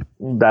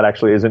 that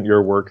actually isn't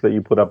your work that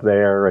you put up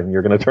there, and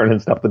you're going to turn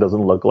in stuff that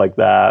doesn't look like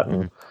that.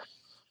 And,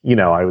 we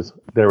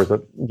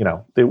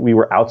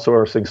were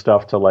outsourcing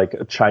stuff to like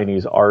a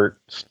Chinese art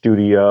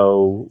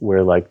studio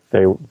where like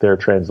their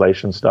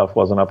translation stuff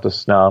wasn't up to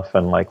snuff.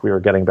 And like we were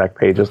getting back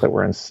pages that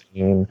were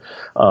insane.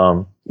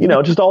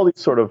 Just all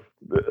these sort of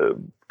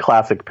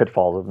classic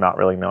pitfalls of not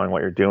really knowing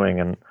what you're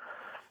doing. And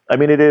I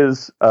mean, it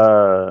is,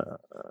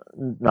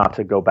 not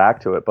to go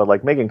back to it, but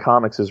like making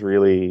comics is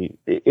really,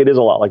 it is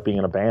a lot like being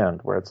in a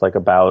band, where it's like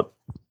about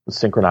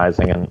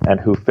synchronizing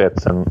and who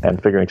fits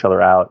and figuring each other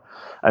out.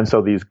 And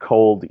so these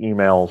cold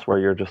emails where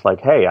you're just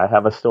like, hey, I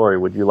have a story,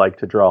 would you like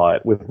to draw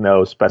it, with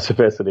no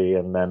specificity?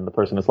 And then the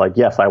person is like,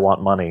 yes, I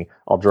want money,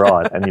 I'll draw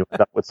it. And you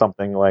end up with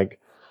something like,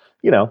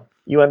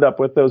 you end up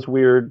with those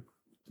weird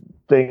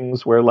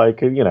things where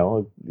like,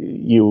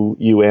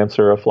 you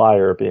answer a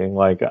flyer being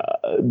like,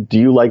 do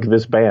you like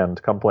this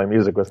band? Come play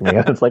music with me.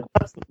 And it's like,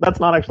 that's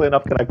not actually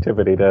enough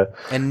connectivity to.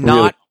 And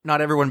not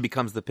everyone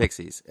becomes the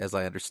Pixies, as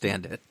I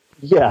understand it.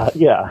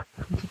 Yeah.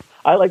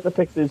 I like the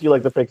Pixies. You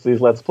like the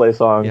Pixies. Let's play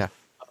songs. Yeah.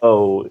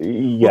 Oh,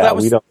 yeah.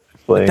 We don't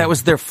play. That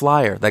was their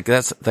flyer. Like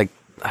that's like,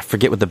 I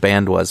forget what the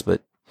band was,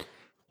 but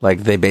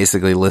like they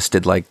basically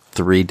listed like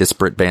 3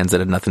 disparate bands that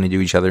had nothing to do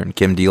with each other, and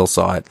Kim Deal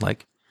saw it,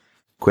 like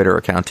quit her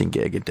accounting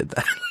gig and did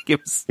that. It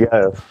was,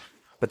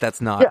 but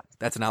that's an outlier.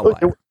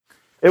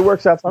 It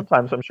works out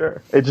sometimes, I'm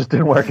sure. It just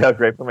didn't work out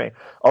great for me.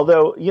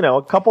 Although,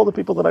 a couple of the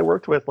people that I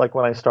worked with, like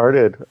when I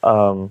started,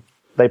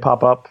 they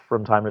pop up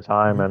from time to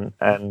time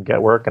and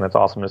get work, and it's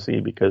awesome to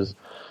see because,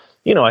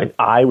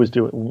 I was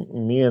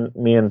doing,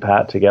 me and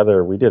Pat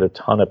together, we did a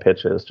ton of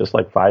pitches, just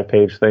like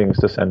 5-page things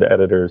to send to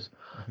editors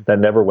that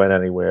never went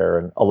anywhere,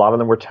 and a lot of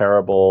them were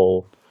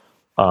terrible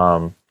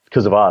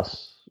because of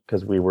us.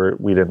 Because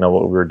we didn't know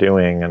what we were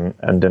doing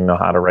and didn't know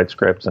how to write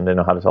scripts and didn't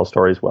know how to tell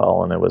stories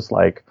well, and it was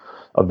like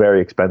a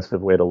very expensive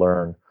way to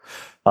learn.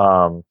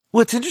 Well,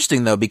 it's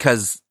interesting though,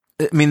 because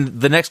I mean,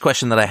 the next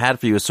question that I had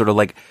for you is sort of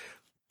like,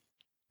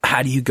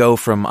 how do you go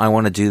from I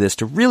want to do this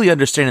to really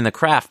understanding the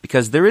craft?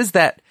 Because there is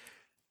that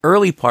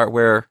early part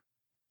where,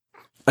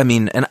 I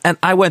mean, and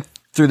I went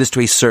through this to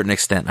a certain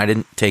extent. I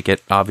didn't take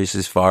it obviously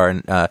as far,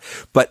 and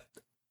but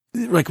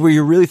like where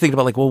you're really thinking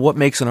about like, well, what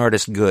makes an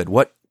artist good?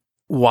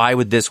 Why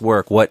would this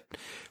work?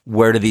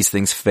 Where do these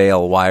things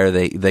fail? Why are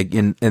they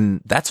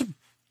and that's a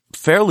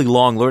fairly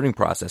long learning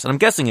process. And I'm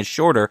guessing it's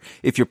shorter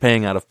if you're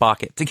paying out of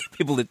pocket to get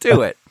people to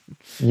do it.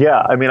 Yeah.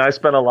 I mean, I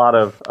spent a lot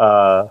of,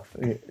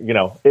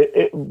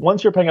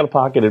 once you're paying out of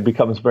pocket, it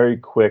becomes very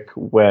quick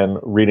when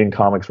reading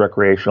comics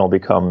recreational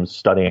becomes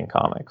studying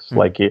comics. Mm-hmm.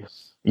 Like,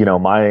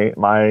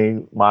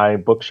 my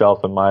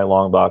bookshelf and my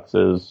long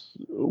boxes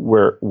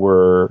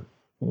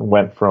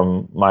went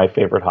from my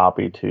favorite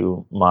hobby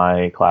to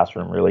my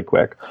classroom really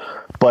quick.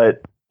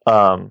 But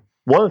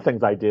one of the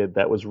things I did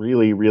that was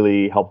really,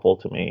 really helpful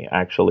to me,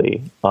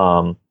 actually,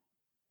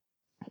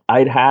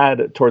 I'd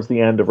had towards the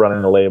end of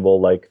running the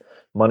label, like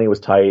money was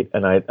tight,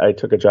 and I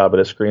took a job at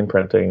a screen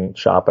printing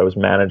shop. I was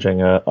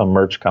managing a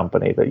merch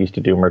company that used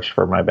to do merch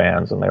for my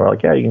bands, and they were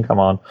like, yeah, you can come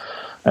on.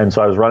 And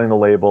so I was running the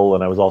label,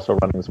 and I was also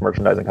running this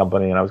merchandising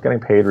company, and I was getting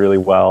paid really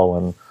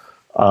well.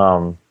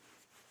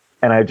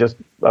 And I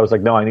was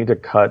like, no, I need to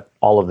cut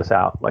all of this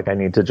out. Like, I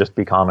need to just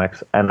be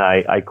comics. And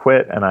I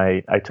quit, and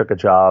I took a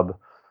job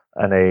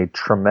and a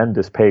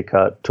tremendous pay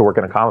cut to work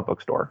in a comic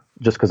book store,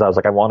 just because I was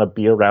like, I want to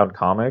be around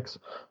comics.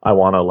 I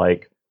want to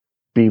like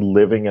be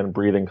living and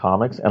breathing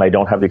comics, and I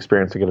don't have the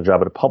experience to get a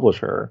job at a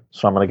publisher.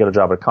 So I'm going to get a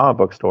job at a comic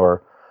book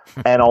store.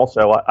 And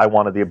also I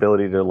wanted the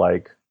ability to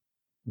like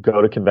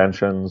go to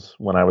conventions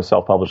when I was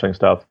self-publishing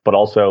stuff, but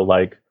also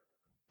like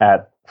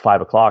at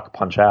 5:00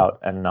 punch out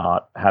and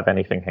not have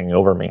anything hanging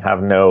over me,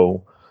 have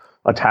no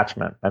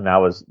attachment. And that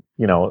was,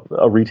 you know,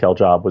 a retail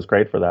job was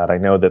great for that. I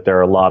know that there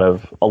are a lot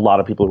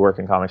of people who work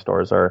in comic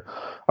stores are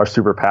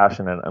super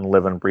passionate and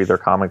live and breathe their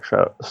comic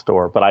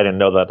store, but I didn't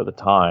know that at the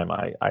time.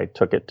 I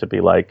took it to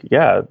be like,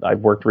 yeah,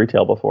 I've worked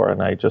retail before,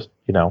 and I just,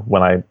 you know,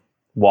 when I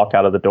walk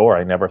out of the door,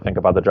 I never think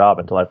about the job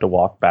until I have to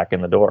walk back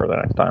in the door the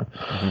next time.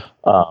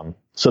 Mm-hmm.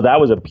 So that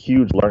was a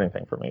huge learning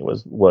thing for me,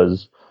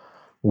 was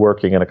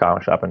working in a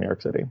comic shop in New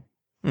York City.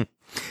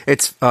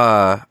 It's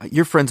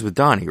you're friends with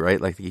Donnie,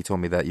 right? Like he told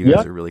me that you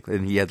guys are really,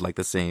 and he had like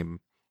the same,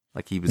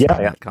 like he was in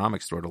that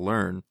comic store to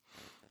learn,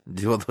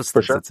 do all those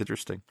things. Sure. That's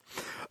interesting.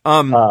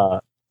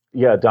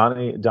 Yeah,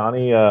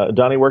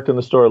 Donnie worked in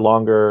the store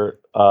longer,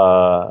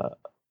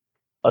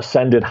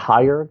 ascended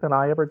higher than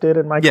I ever did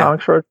in my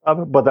comic store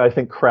job, but I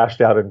think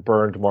crashed out and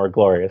burned more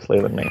gloriously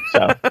than me.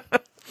 So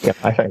yeah,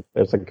 I think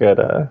there's a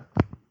good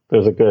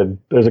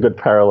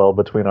parallel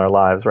between our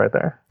lives right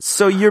there.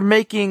 So you're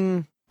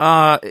making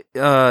you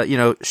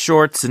know,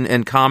 shorts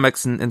and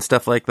comics and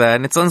stuff like that.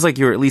 And it sounds like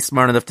you're at least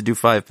smart enough to do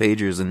 5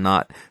 pages and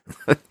not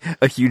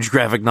a huge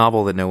graphic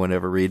novel that no one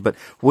ever read. But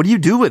what do you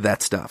do with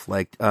that stuff?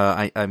 Like,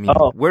 I mean,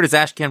 where does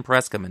Ashcan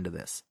Press come into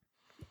this?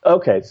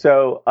 Okay.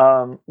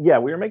 So, we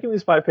were making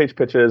these 5-page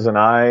pitches, and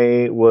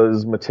I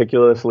was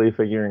meticulously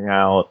figuring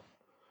out,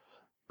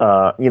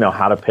 you know,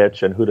 how to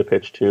pitch and who to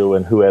pitch to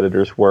and who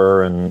editors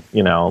were, and,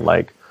 you know,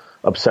 like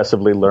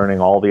obsessively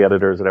learning all the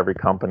editors at every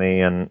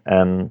company, and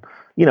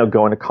you know,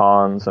 going to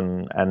cons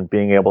and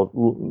being able,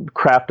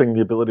 crafting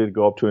the ability to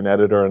go up to an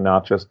editor and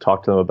not just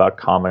talk to them about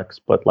comics,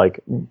 but like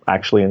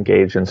actually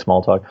engage in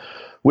small talk,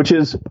 which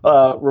is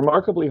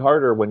remarkably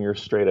harder when you're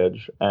straight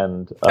edge.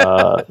 And,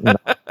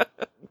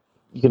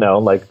 you know,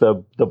 like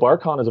the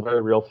BarCon is a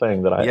very real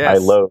thing that I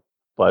loathe,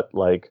 but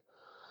like,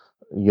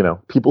 you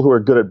know, people who are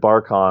good at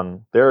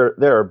BarCon, there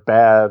are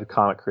bad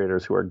comic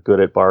creators who are good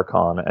at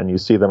BarCon, and you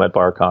see them at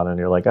BarCon and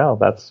you're like, oh,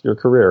 that's your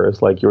career.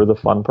 It's like you're the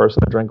fun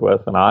person to drink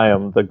with, and I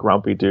am the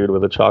grumpy dude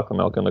with a chocolate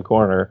milk in the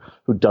corner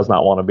who does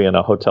not want to be in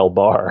a hotel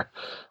bar.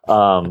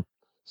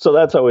 So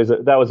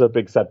that was a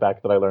big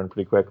setback that I learned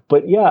pretty quick.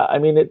 But yeah, I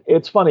mean,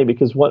 it's funny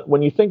because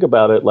when you think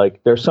about it,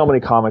 like there's so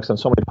many comics and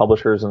so many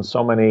publishers and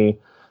so many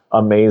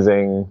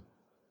amazing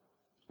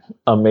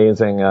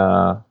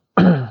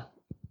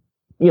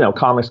you know,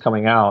 comics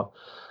coming out.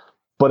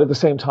 But at the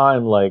same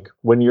time, like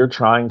when you're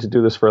trying to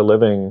do this for a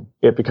living,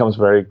 it becomes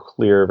very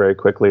clear very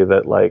quickly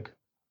that like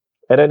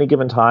at any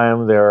given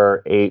time, there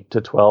are 8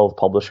 to 12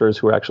 publishers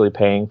who are actually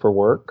paying for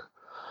work.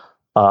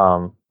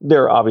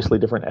 There are obviously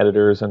different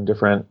editors and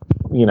different,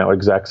 you know,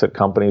 execs at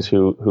companies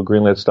who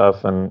greenlit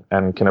stuff and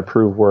can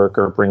approve work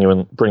or bring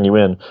you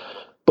in.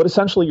 But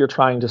essentially you're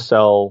trying to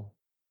sell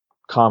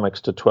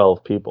comics to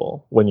 12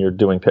 people when you're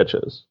doing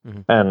pitches.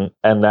 Mm-hmm.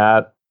 And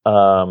that,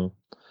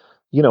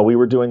 you know, we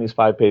were doing these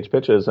 5-page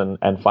pitches and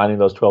finding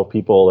those 12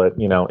 people at,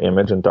 you know,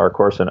 Image and Dark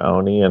Horse and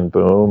Oni and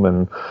Boom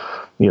and,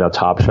 you know,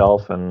 Top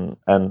Shelf and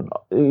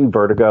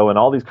Vertigo and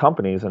all these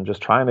companies, and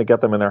just trying to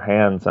get them in their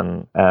hands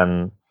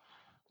and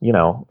you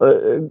know,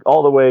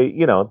 all the way,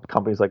 you know,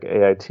 companies like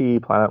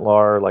AIT, Planet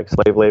Lar, like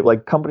Slave Label,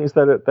 like companies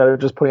that are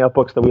just putting out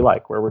books that we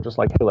like, where we're just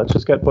like, hey, let's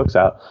just get books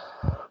out.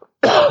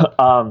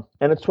 And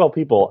it's 12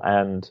 people.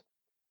 And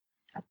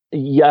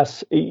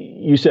yes,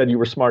 you said you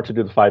were smart to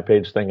do the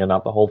 5-page thing and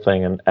not the whole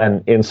thing.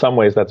 And in some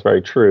ways that's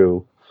very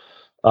true,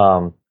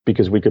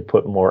 because we could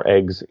put more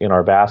eggs in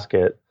our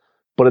basket.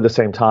 But at the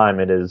same time,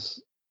 it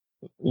is,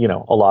 you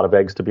know, a lot of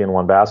eggs to be in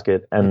one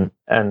basket. And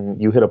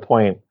you hit a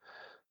point.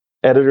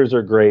 Editors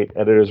are great.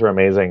 Editors are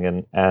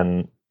amazing.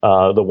 And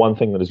the one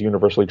thing that is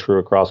universally true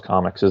across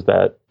comics is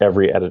that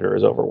every editor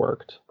is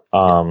overworked.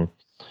 And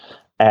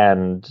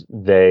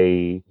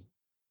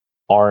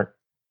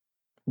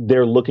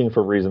they're looking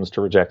for reasons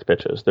to reject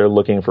pitches. They're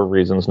looking for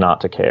reasons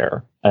not to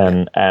care.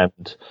 And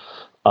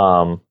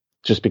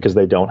just because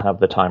they don't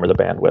have the time or the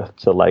bandwidth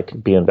to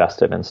like be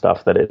invested in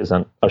stuff that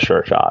isn't a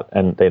sure shot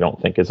and they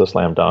don't think is a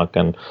slam dunk.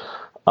 And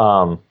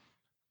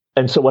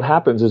so what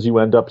happens is you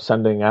end up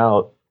sending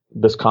out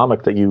this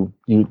comic that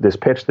this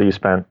pitch that you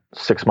spent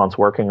 6 months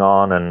working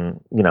on and,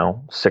 you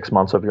know, 6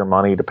 months of your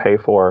money to pay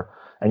for,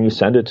 and you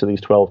send it to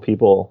these 12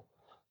 people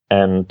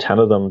and 10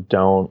 of them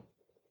don't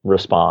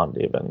respond,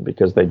 even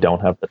because they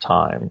don't have the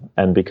time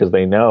and because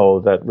they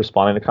know that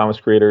responding to comics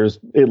creators,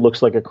 it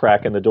looks like a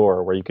crack in the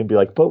door where you can be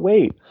like, but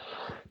wait,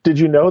 did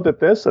you know that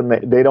this? And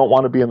they don't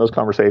want to be in those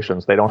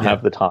conversations. They don't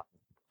have the time.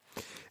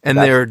 And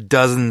there are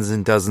dozens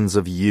and dozens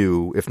of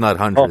you, if not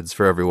hundreds,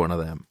 for every one of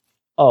them.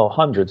 Oh,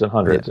 hundreds and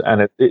hundreds.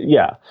 Yeah.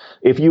 And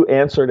if you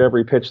answered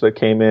every pitch that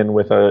came in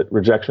with a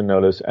rejection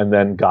notice and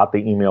then got the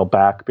email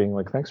back being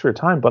like, thanks for your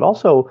time, but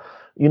also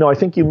I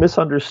think you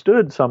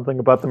misunderstood something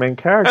about the main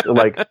character.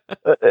 Like,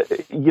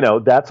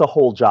 that's a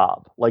whole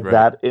job. Like Right.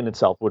 that in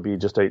itself would be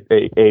just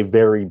a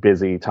very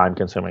busy, time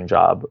consuming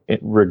job,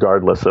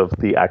 regardless of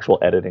the actual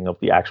editing of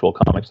the actual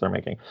comics they're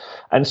making.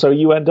 And so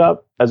you end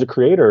up as a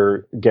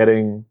creator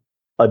getting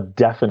a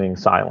deafening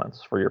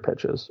silence for your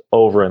pitches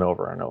over and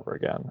over and over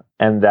again.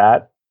 And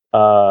that,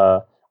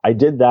 I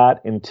did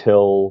that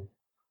until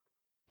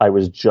I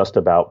was just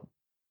about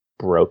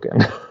broken.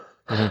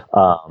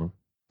 Mm-hmm.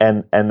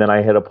 And then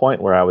I hit a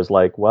point where I was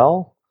like,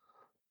 well,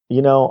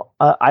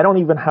 I don't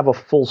even have a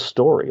full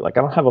story. Like,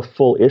 I don't have a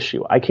full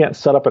issue. I can't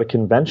set up at a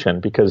convention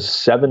because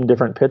 7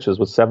 different pitches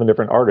with 7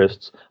 different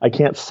artists. I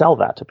can't sell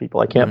that to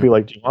people. I can't be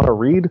like, do you want to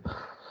read?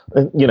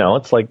 And,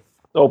 it's like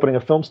opening a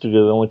film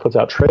studio that only puts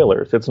out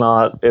trailers. It's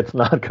not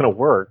going to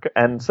work.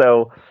 And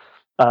so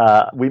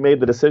we made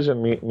the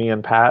decision, me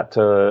and Pat,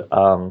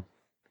 to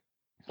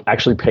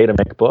actually pay to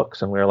make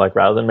books. And we were like,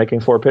 rather than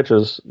making 4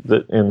 pitches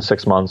in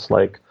 6 months,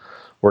 like,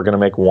 we're going to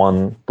make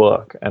 1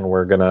 book, and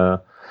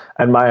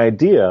and my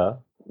idea,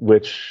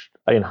 which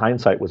in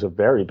hindsight was a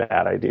very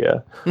bad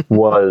idea,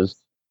 was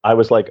I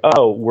was like,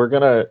 oh, we're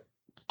going to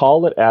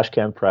call it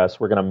Ashcan Press.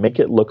 We're going to make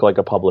it look like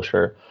a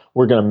publisher.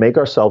 We're going to make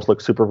ourselves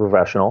look super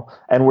professional.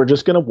 And we're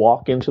just going to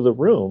walk into the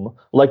room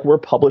like we're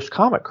published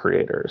comic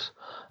creators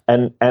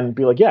and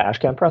be like, yeah,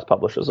 Ashcan Press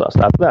publishes us.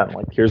 That's them.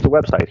 Like, here's the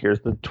website. Here's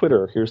the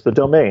Twitter. Here's the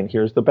domain.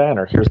 Here's the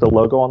banner. Here's the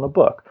logo on the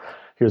book.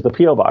 Here's the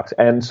P.O. box.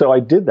 And so I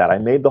did that. I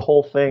made the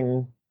whole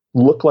thing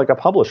look like a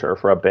publisher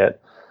for a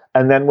bit.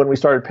 And then when we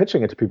started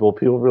pitching it to people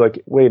were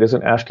like, wait,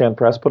 isn't Ashcan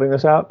Press putting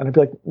this out? And I'd be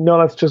like, no,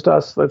 that's just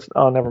us.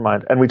 Never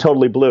mind. And we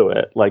totally blew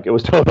it. Like, it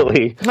was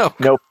totally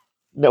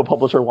no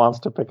publisher wants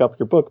to pick up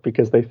your book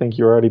because they think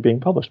you're already being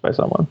published by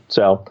someone.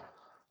 So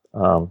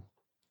it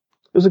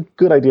was a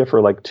good idea for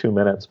like 2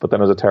 minutes, but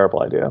then it was a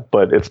terrible idea.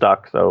 But it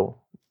stuck. So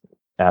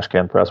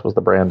Ashcan Press was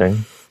the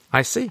branding.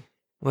 I see.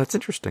 Well, that's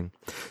interesting.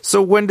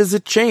 So when does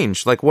it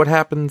change? Like, what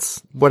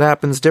happens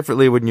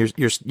differently when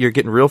you're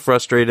getting real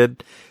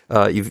frustrated?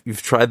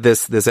 You've tried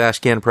this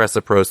Ashcan Press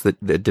approach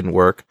that didn't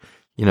work.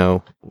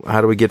 How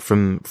do we get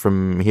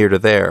from here to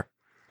there?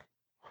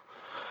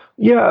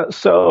 Yeah.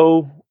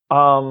 So,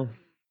 I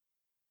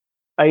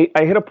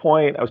hit a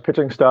point, I was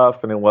pitching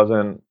stuff and it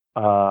wasn't,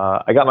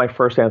 I got my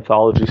first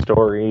anthology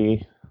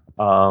story,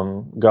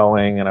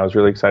 going, and I was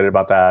really excited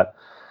about that.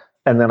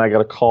 And then I got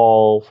a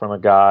call from a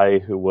guy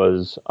who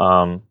was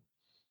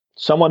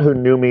someone who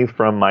knew me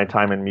from my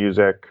time in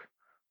music,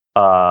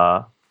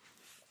 and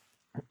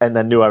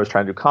then knew I was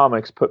trying to do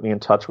comics, put me in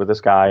touch with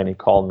this guy, and he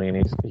called me,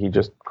 and he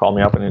just called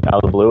me up and out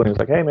of the blue, and he was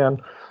like, hey, man,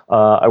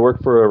 I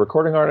work for a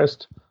recording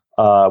artist.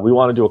 We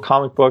want to do a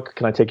comic book.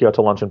 Can I take you out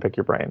to lunch and pick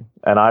your brain?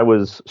 And I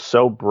was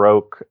so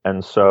broke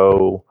and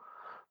so,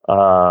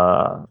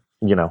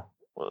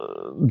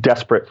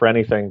 desperate for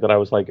anything that I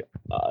was like,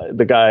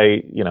 the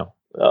guy,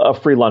 a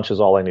free lunch is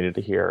all I needed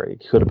to hear.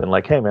 He could have been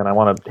like, hey, man, I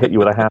want to hit you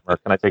with a hammer.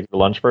 Can I take you to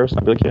lunch first?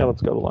 I'd be like, yeah,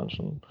 let's go to lunch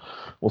and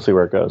we'll see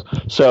where it goes.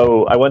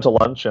 So I went to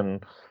lunch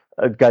and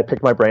a guy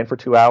picked my brain for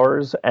 2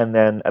 hours. And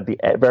then at the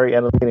very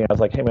end of the meeting, I was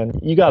like, hey, man,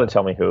 you got to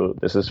tell me who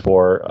this is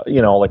for.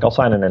 Like, I'll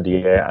sign an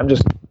NDA. I'm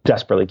just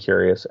desperately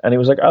curious. And he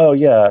was like, oh,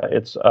 yeah,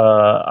 it's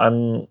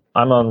I'm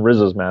on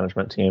RZA's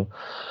management team.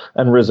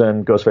 And RZA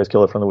and Ghostface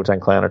Killer from the Wu-Tang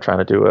Clan are trying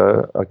to do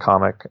a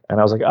comic. And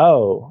I was like,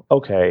 oh,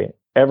 okay.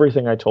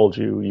 Everything I told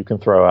you can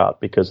throw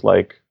out because,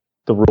 like,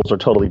 the rules are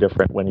totally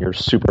different when you're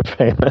super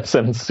famous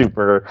and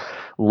super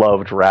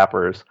loved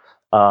rappers.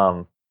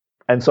 And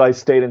so I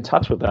stayed in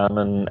touch with them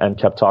and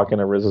kept talking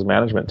to RZA's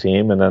management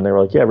team. And then they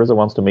were like, yeah, RZA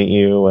wants to meet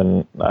you.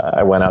 And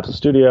I went out to the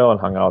studio and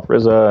hung out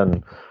with RZA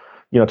and,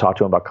 talked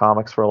to him about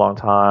comics for a long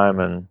time.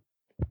 And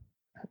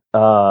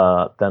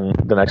then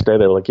the next day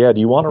they were like, yeah, do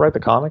you want to write the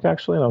comic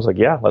actually? And I was like,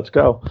 yeah, let's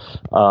go.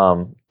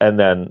 And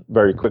then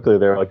very quickly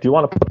they were like, do you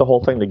want to put the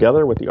whole thing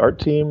together with the art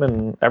team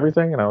and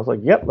everything? And I was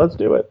like, yep, let's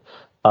do it.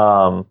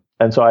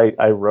 And so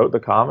I wrote the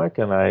comic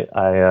and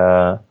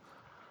I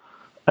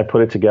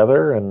put it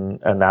together and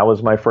that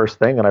was my first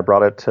thing. And I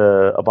brought it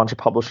to a bunch of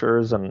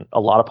publishers and a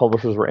lot of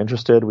publishers were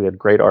interested. We had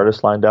great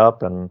artists lined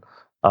up and,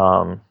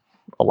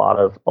 a lot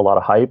of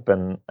hype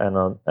and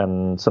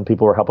some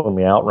people were helping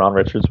me out. Ron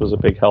Richards was a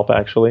big help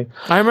actually.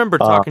 I remember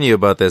talking to you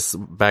about this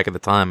back at the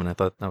time and I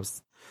thought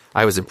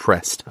I was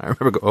impressed. I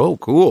remember oh,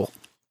 cool.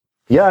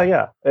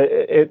 Yeah.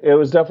 It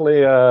was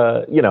definitely,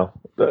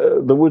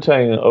 the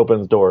Wu-Tang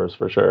opens doors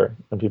for sure.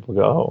 And people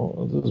go,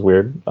 oh, this is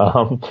weird.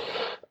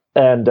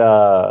 And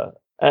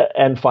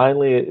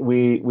finally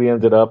we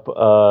ended up,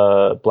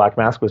 Black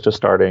Mask was just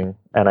starting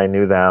and I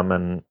knew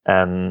them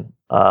and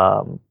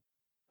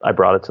I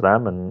brought it to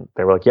them and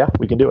they were like, yeah,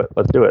 we can do it.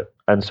 Let's do it.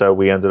 And so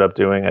we ended up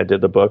I did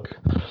the book,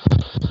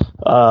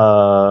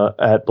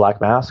 at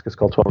Black Mask. It's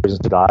called 12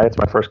 Reasons to Die. It's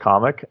my first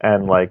comic.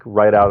 And like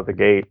right out of the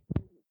gate,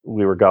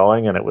 we were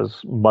going and it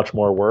was much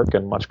more work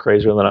and much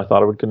crazier than I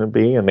thought it was going to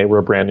be. And they were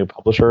a brand new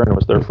publisher and it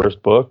was their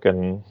first book.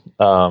 And,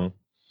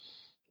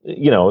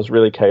 it was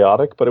really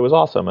chaotic, but it was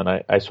awesome. And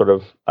I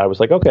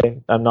was like,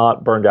 okay, I'm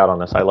not burned out on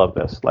this. I love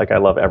this. Like, I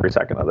love every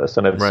second of this.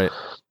 And it's, right.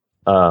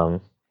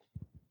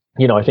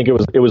 I think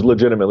it was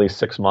legitimately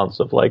 6 months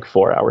of like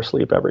 4 hours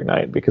sleep every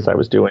night because I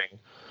was doing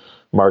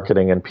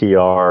marketing and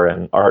PR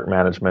and art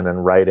management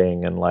and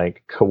writing and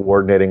like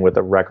coordinating with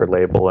a record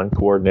label and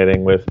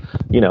coordinating with,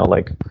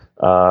 like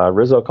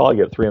Rizzo will call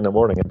you at 3 a.m.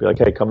 and be like,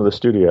 hey, come to the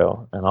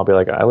studio. And I'll be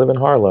like, I live in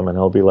Harlem. And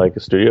he'll be like, the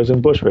studio's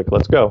in Bushwick.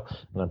 Let's go.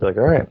 And I'll be like,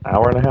 all right,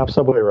 hour and a half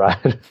subway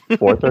ride,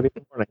 4:30 in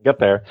the morning, get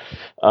there.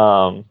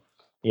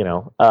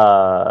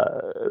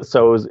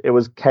 So it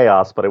was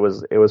chaos, but it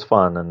was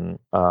fun.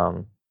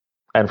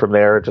 And from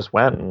there it just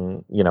went,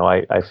 and,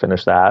 I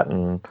finished that,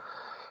 and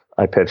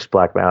I pitched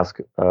Black Mask,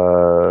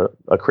 a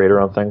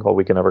creator-owned thing called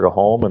We Can Never Go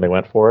Home, and they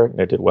went for it, and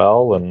it did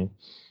well, and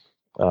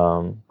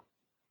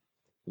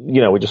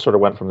we just sort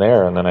of went from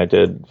there. And then I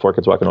did Four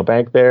Kids Walk Into a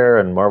Bank there,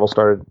 and Marvel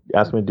started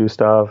asking me to do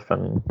stuff,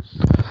 and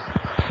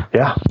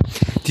yeah.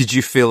 Did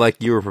you feel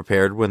like you were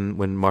prepared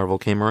when Marvel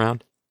came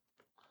around?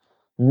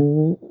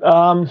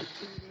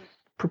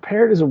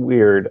 Prepared is a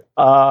weird.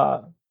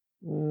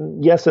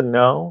 Yes and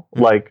no.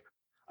 Mm-hmm. Like,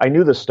 I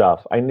knew the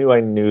stuff. I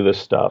knew this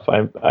stuff.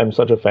 I'm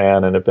such a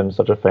fan, and have been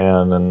such a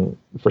fan, and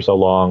for so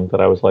long, that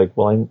I was like,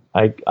 well,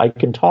 I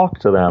can talk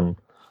to them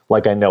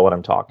like I know what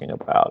I'm talking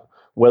about.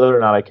 Whether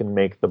or not I can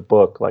make the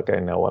book like I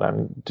know what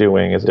I'm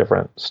doing is a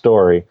different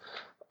story.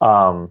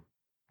 But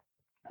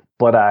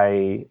when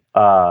I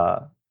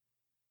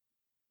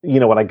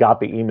got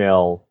the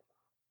email,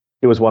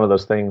 it was one of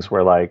those things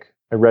where, like,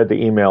 I read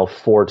the email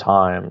 4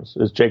 times.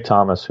 It was Jake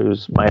Thomas,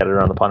 who's my editor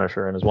on The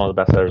Punisher and is one of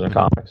the best editors in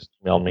comics,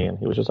 emailed me, and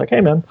he was just like,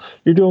 hey, man,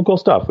 you're doing cool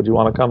stuff. Would you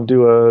want to come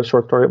do a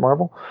short story at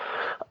Marvel?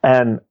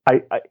 And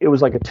it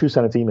was like a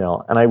 2-sentence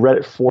email, and I read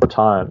it 4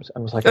 times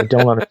and was like, I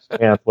don't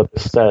understand what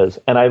this says.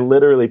 And I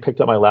literally picked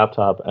up my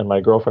laptop, and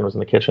my girlfriend was in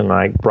the kitchen, and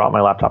I brought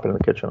my laptop into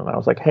the kitchen, and I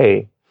was like,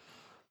 hey,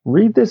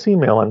 read this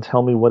email and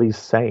tell me what he's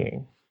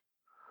saying.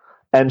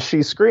 And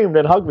she screamed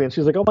and hugged me, and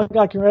she's like, oh my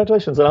God,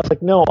 congratulations. And I was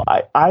like, no,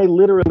 I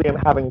literally am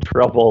having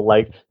trouble.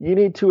 Like, you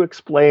need to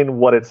explain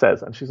what it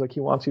says. And she's like,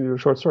 he wants you to do a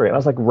short story. And I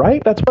was like,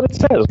 right? That's what it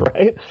says,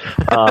 right?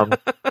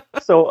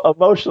 So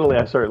emotionally,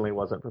 I certainly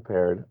wasn't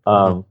prepared.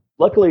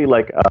 Luckily,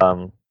 like,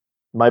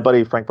 my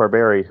buddy Frank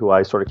Barberi, who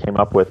I sort of came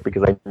up with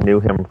because I knew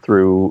him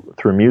through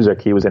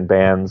music. He was in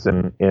bands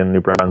in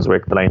New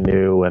Brunswick that I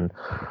knew,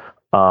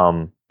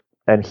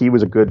 and he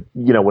was a good,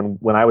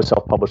 when I was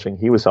self-publishing,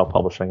 he was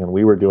self-publishing, and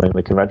we were doing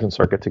the convention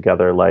circuit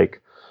together,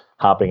 like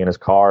hopping in his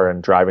car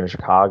and driving to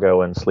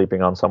Chicago and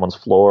sleeping on someone's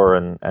floor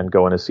and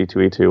going to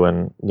C2E2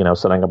 and,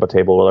 setting up a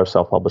table with our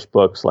self-published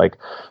books. Like,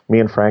 me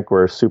and Frank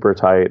were super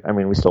tight. I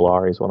mean, we still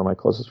are. He's one of my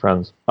closest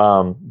friends.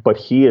 But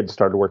he had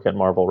started working at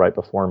Marvel right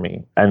before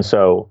me. And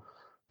so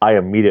I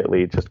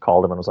immediately just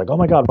called him and was like, oh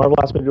my God, Marvel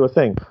asked me to do a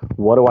thing.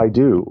 What do I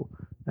do?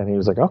 And he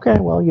was like, okay,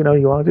 well, you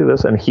want to do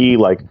this. And he,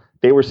 like,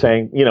 they were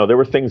saying, there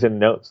were things in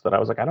notes that I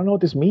was like, I don't know what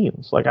this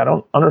means. Like, I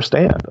don't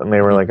understand. And they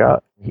were like,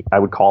 I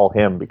would call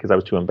him because I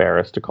was too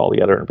embarrassed to call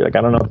the editor and be like,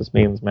 I don't know what this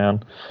means,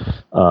 man.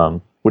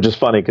 Which is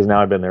funny because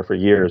now I've been there for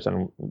years,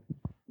 and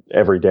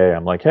every day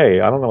I'm like,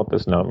 hey, I don't know what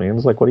this note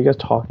means. Like, what are you guys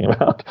talking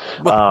about?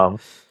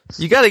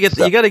 You got to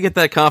get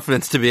that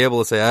confidence to be able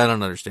to say, I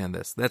don't understand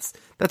this.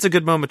 That's a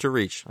good moment to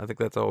reach. I think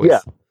that's always.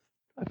 Yeah,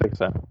 I think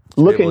so.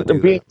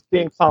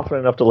 Being confident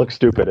enough to look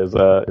stupid is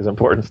an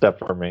important step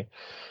for me.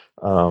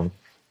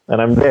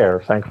 And I'm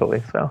there,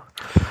 thankfully. So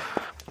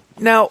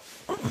now,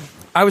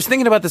 I was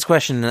thinking about this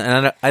question,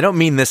 and I don't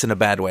mean this in a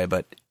bad way,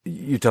 but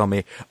you tell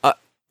me.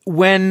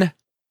 When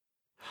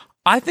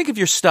I think of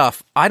your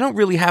stuff, I don't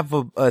really have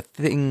a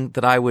thing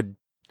that I don't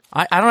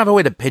have a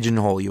way to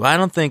pigeonhole you. I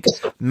don't think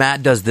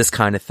Matt does this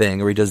kind of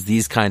thing or he does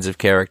these kinds of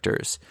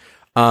characters.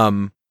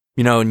 And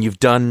you've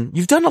done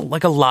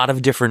like a lot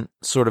of different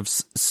sort of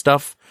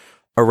stuff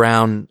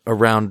around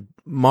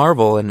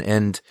Marvel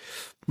and.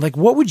 Like,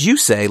 what would you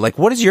say? Like,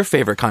 what is your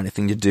favorite kind of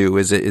thing to do?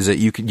 Is it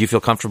you feel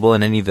comfortable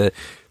in any of the,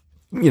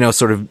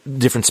 sort of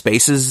different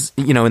spaces,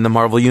 in the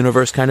Marvel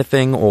universe kind of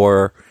thing?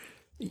 Or,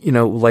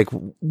 like,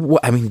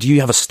 do you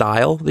have a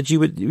style that you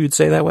would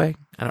say that way?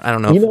 I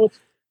don't know.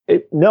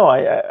 No,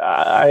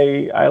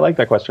 I like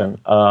that question.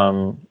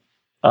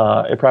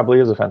 It probably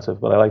is offensive,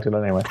 but I liked it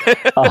anyway.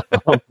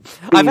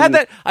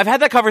 I've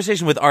had that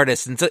conversation with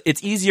artists, and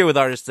it's easier with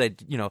artists to say,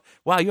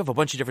 wow, you have a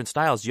bunch of different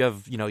styles. You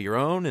have, your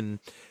own, and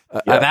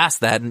yeah. I've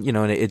asked that, and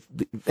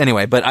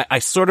anyway. But I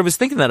sort of was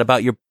thinking that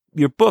about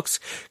your books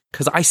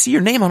because I see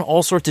your name on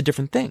all sorts of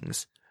different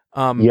things.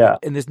 And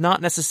there's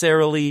not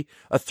necessarily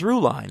a through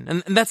line,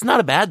 and that's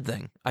not a bad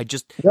thing. I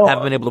just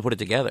haven't been able to put it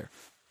together.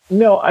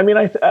 No, I mean,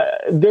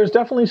 there's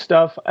definitely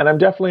stuff, and I'm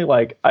definitely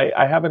like,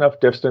 I have enough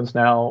distance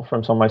now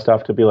from some of my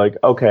stuff to be like,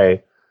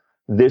 okay,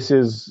 this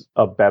is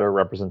a better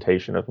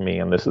representation of me,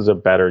 and this is a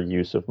better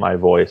use of my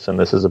voice, and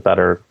this is a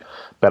better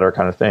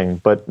kind of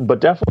thing. But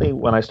definitely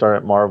when I started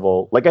at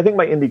Marvel, like, I think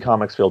my indie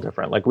comics feel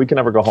different. Like, We Can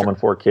Never Go Home and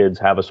Four Kids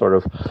have a sort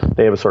of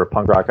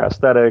punk rock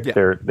aesthetic.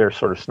 Yeah. They're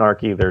sort of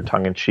snarky, they're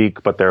tongue in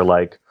cheek, but they're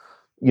like,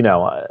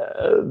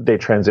 they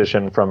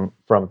transition from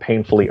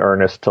painfully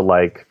earnest to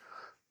like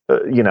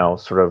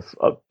sort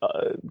of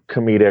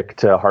comedic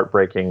to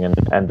heartbreaking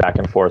and back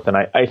and forth. And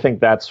I think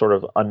that's sort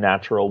of a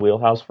natural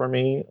wheelhouse for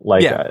me.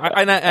 Like,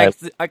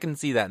 I can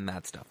see that in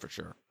that stuff for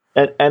sure.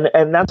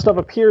 And that stuff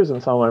appears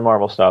in some of my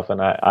Marvel stuff, and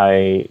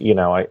I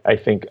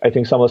think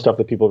some of the stuff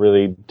that people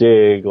really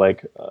dig,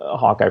 like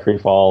Hawkeye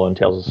Freefall and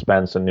Tales of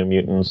Suspense and New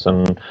Mutants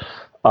and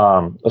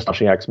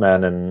especially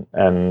X-Men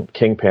and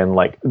Kingpin,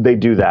 like they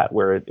do that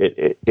where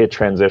it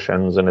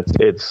transitions and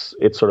it's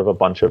sort of a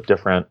bunch of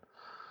different,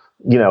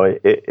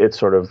 it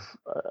sort of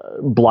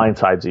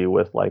blindsides you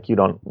with, like, you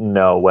don't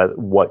know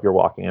what you're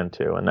walking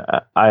into, and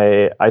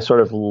I sort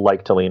of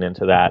like to lean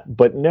into that.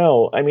 But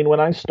no, I mean, when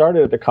I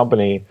started at the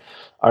company,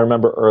 I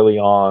remember early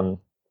on,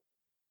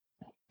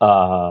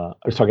 I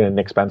was talking to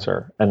Nick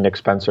Spencer, and Nick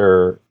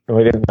Spencer, who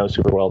I didn't know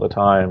super well at the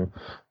time,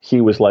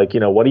 he was like,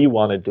 what do you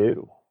want to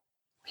do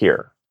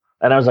here?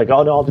 And I was like,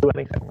 oh no, I'll do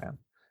anything, man.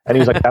 And he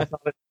was like, that's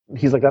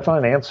not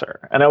an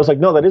answer. And I was like,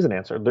 no, that is an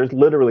answer. There's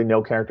literally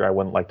no character I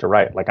wouldn't like to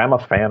write. Like, I'm a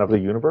fan of the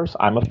universe.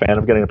 I'm a fan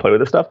of getting to play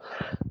with this stuff.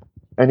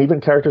 And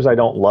even characters I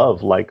don't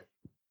love, like,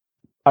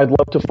 I'd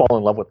love to fall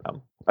in love with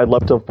them. I'd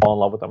love to fall in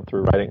love with them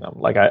through writing them.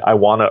 Like, I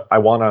want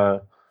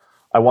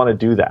to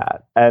do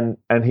that. And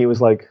he was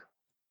like,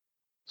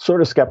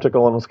 sort of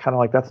skeptical and was kind of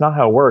like, that's not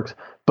how it works.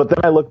 But then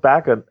I look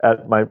back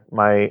at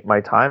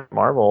my time at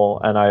Marvel,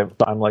 and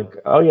I'm like,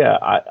 oh yeah,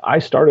 I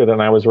started and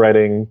I was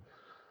writing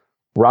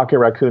Rocket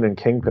Raccoon and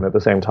Kingpin at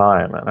the same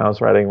time, and I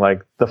was writing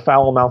like the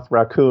foul-mouthed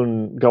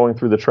raccoon going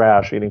through the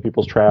trash, eating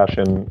people's trash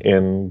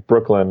in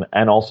Brooklyn,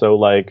 and also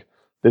like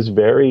this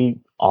very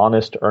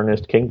honest,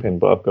 earnest Kingpin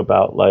book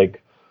about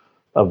like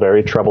a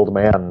very troubled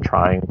man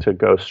trying to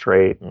go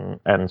straight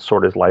and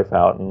sort his life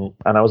out, and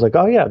I was like,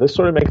 oh yeah, this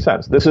sort of makes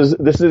sense. This is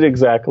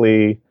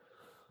exactly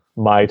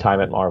my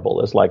time at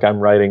Marvel. Is like I'm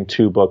writing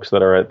two books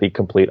that are at the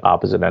complete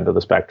opposite end of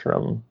the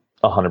spectrum,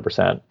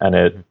 100%, and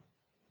it.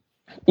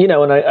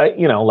 And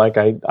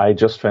I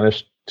just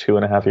finished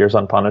 2.5 years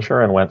on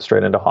Punisher and went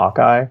straight into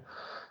Hawkeye,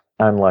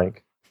 and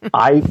like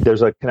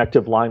there's a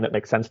connective line that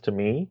makes sense to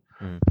me,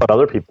 but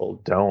other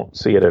people don't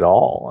see it at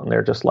all, and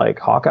they're just like,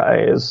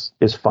 Hawkeye is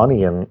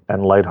funny and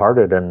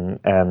lighthearted and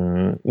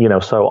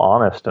so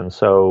honest and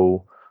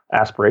so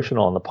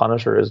aspirational, and the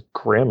Punisher is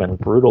grim and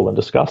brutal and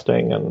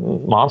disgusting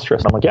and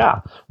monstrous. And I'm like, yeah,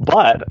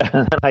 but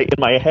and then in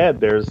my head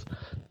there's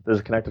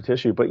a connective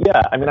tissue. But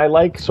yeah, I mean, I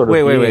like sort of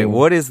wait,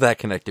 what is that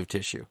connective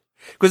tissue?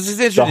 Because it's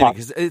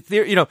interesting,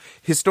 because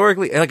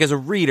historically, like as a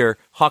reader,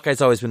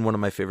 Hawkeye's always been one of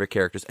my favorite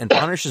characters, and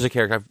Punisher's a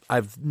character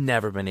I've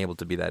never been able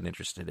to be that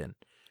interested in.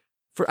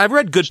 I've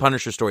read good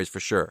Punisher stories for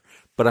sure,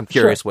 but I'm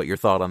curious what your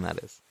thought on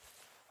that is.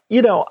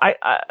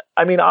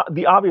 I mean,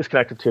 the obvious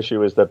connective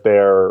tissue is that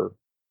they're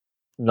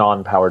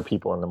non-powered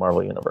people in the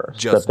Marvel universe.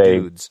 Just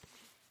dudes.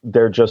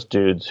 They're just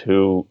dudes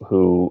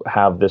who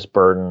have this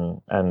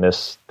burden and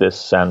this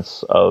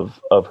sense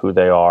of who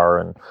they are,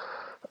 and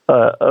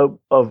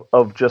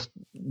of just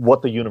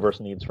what the universe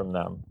needs from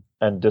them.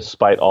 And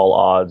despite all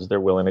odds, they're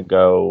willing to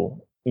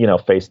go,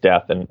 face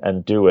death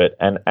and do it.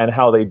 And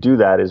how they do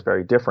that is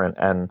very different.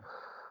 And,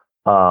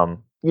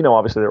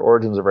 obviously their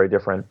origins are very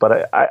different,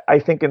 but I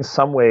think in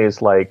some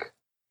ways, like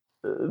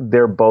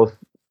they're both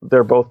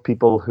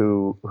people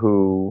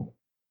who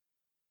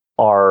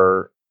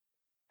are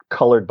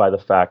colored by the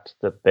fact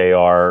that they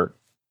are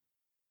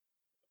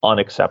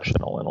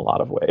unexceptional in a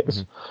lot of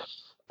ways.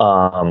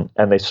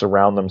 And they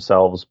surround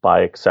themselves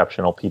by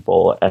exceptional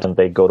people, and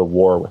they go to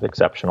war with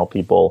exceptional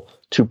people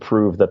to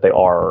prove that they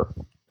are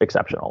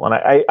exceptional. And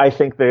I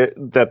think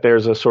that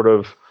there's a sort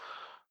of,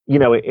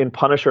 in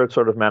Punisher, it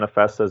sort of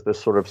manifests as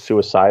this sort of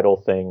suicidal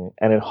thing.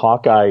 And in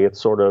Hawkeye, it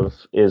sort of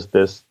is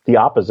the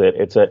opposite.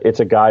 It's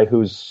a guy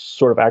who's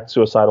sort of acts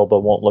suicidal,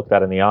 but won't look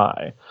that in the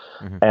eye.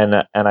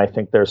 And I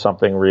think there's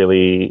something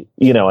really,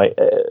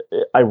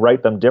 I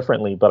write them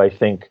differently, but I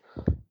think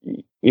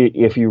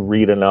if you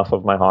read enough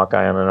of my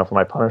Hawkeye and enough of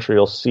my Punisher,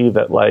 you'll see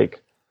that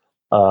like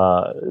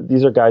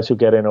these are guys who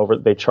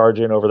they charge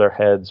in over their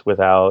heads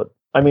without.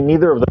 I mean,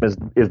 neither of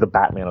them is the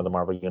Batman of the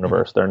Marvel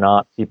universe. They're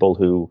not people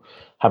who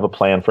have a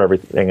plan for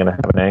everything and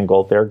have an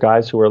angle. They're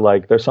guys who are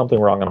like, there's something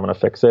wrong and I'm going to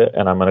fix it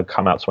and I'm going to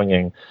come out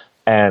swinging.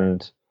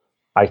 And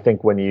I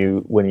think when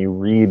you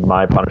read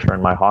my Punisher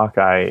and my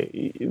Hawkeye,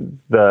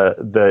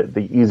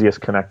 the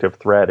easiest connective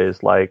thread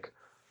is like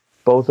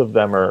both of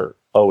them are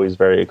always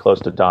very close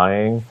to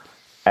dying,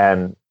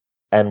 and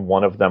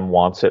one of them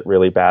wants it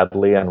really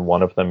badly, and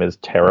one of them is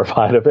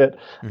terrified of it,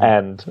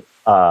 and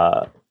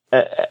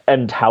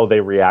how they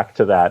react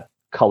to that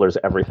colors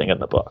everything in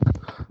the book.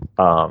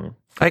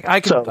 I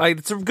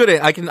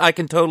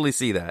can totally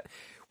see that,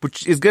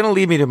 which is going to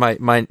lead me to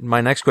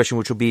my next question,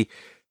 which will be,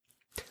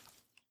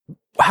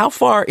 how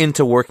far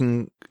into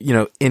working,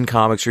 in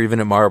comics or even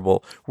at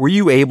Marvel, were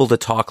you able to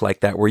talk like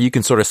that, where you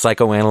can sort of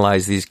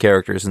psychoanalyze these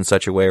characters in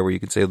such a way where you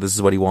can say, this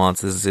is what he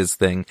wants, this is his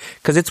thing?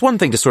 Because it's one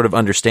thing to sort of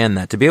understand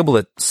that, to be able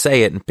to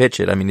say it and pitch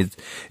it. I mean,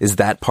 is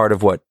that part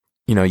of what,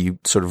 you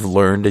sort of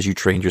learned as you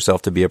trained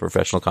yourself to be a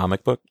professional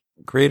comic book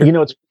creator?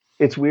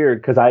 It's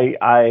weird because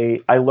I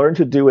learned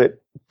to do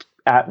it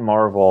at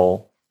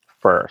Marvel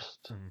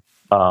first.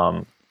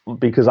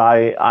 because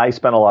I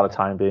spent a lot of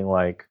time being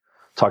like,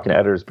 talking to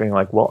editors, being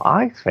like, well,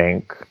 I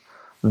think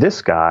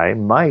this guy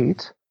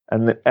might,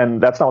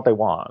 and that's not what they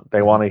want.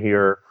 They want to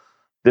hear,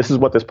 this is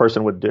what this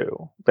person would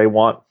do. They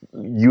want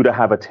you to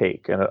have a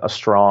take, and a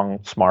strong,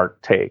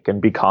 smart take,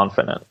 and be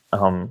confident.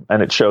 And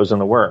it shows in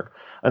the work.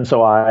 And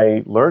so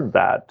I learned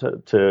that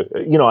to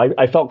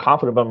I felt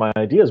confident about my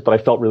ideas, but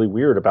I felt really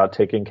weird about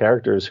taking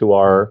characters who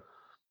are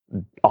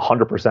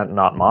 100%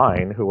 not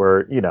mine, who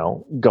are,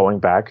 going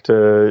back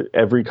to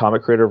every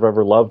comic creator I've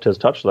ever loved has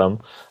touched them,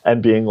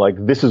 and being like,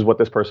 this is what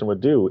this person would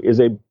do, is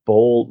a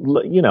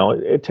bold,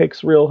 it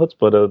takes real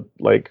chutzpah to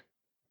like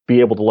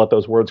be able to let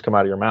those words come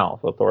out of your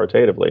mouth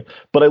authoritatively.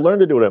 But I learned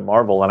to do it at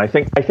Marvel, and I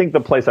think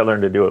the place I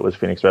learned to do it was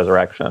Phoenix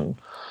Resurrection,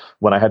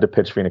 when I had to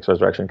pitch Phoenix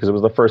Resurrection, because it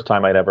was the first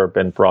time I'd ever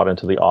been brought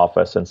into the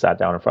office and sat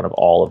down in front of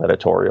all of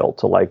editorial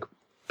to like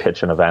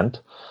pitch an event.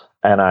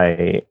 And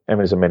it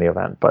was a mini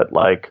event, but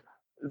like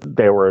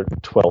there were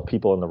 12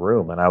 people in the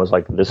room, and I was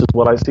like, this is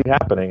what I see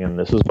happening, and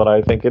this is what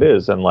I think it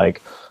is, and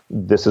like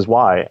this is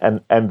why.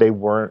 And they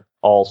weren't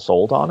all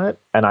sold on it,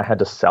 and I had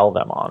to sell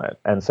them on it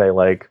and say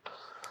like,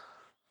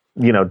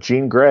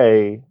 Jean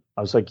Grey,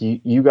 I was like,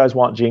 you guys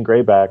want Jean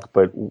Grey back,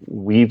 but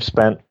we've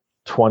spent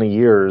 20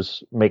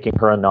 years making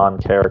her a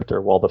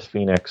non-character while the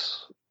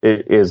Phoenix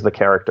is the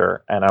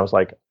character. And I was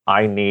like,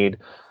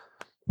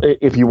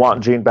 if you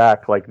want Jean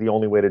back, like the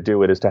only way to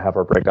do it is to have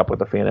her break up with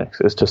the Phoenix,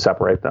 is to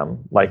separate them,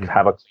 like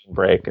have a clean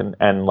break.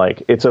 And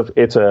like, it's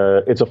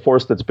a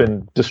force that's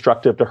been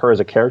destructive to her as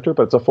a character,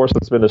 but it's a force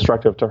that's been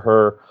destructive to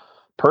her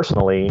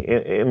personally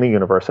in the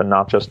universe, and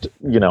not just,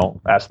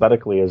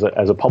 aesthetically as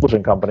a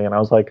publishing company. And I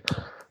was like,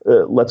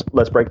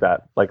 let's break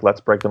that. Like, let's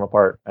break them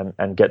apart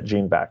and get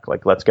Jean back.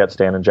 Like, let's get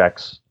Stan and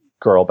Jack's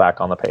girl back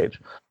on the page.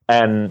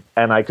 And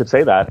I could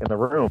say that in the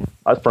room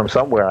from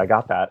somewhere. I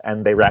got that,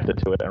 and they reacted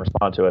to it and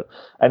responded to it.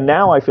 And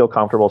now I feel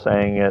comfortable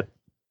saying it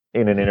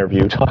in an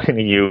interview, talking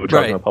to you,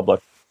 talking to the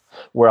public,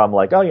 where I'm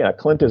like, oh yeah,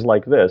 Clint is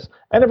like this.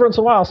 And every once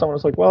in a while,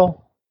 someone's like,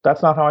 well,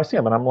 that's not how I see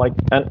him. And I'm like,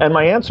 and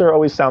my answer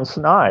always sounds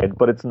snide,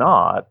 but it's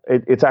not.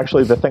 It's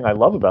actually the thing I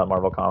love about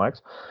Marvel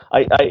Comics.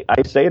 I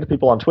say it to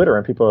people on Twitter,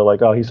 and people are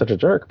like, oh, he's such a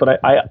jerk. But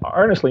I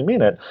earnestly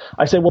mean it.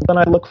 I say, well, then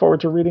I look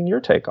forward to reading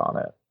your take on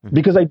it.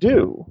 Because I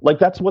do. Like,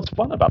 that's what's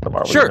fun about the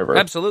Marvel universe. Sure,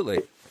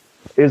 absolutely.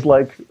 Is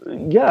like,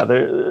 yeah,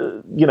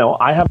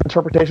 I have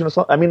interpretation of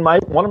something. I mean,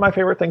 one of my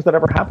favorite things that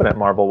ever happened at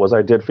Marvel was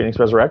I did Phoenix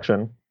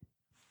Resurrection,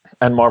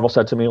 and Marvel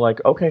said to me,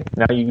 like, okay,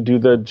 now you do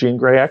the Jean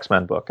Grey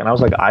X-Men book. And I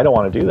was like, I don't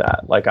want to do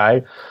that. Like,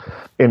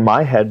 in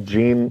my head,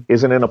 Jean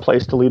isn't in a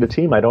place to lead a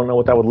team. I don't know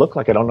what that would look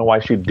like. I don't know why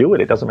she'd do it.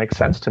 It doesn't make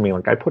sense to me.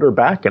 Like, I put her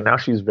back, and now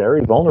she's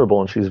very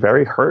vulnerable, and she's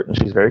very hurt, and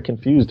she's very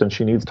confused, and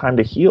she needs time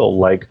to heal.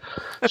 Like,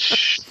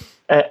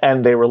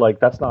 and they were like,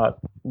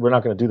 we're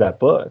not going to do that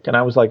book. And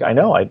I was like, I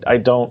know, I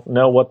don't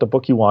know what the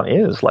book you want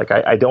is. Like,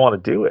 I don't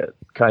want to do it.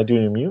 Can I do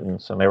New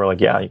Mutants? And they were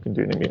like, yeah, you can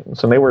do New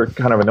Mutants. And they were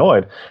kind of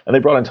annoyed. And they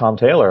brought in Tom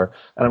Taylor,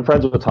 and I'm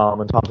friends with Tom,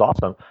 and Tom's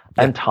awesome.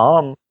 And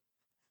Tom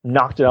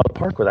knocked it out of the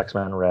park with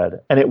X-Men Red.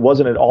 And it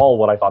wasn't at all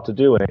what I thought to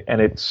do.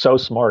 And it's so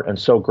smart and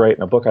so great,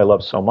 and a book I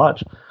love so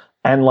much.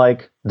 And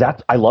like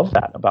I love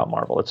that about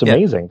Marvel. It's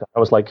amazing. Yeah. I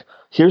was like,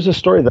 here's a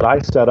story that I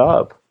set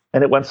up,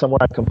 and it went somewhere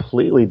I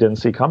completely didn't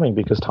see coming,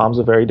 because Tom's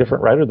a very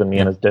different writer than me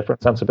and has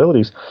different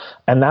sensibilities.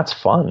 And that's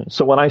fun.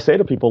 So when I say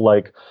to people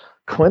like,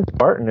 Clint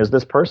Barton is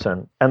this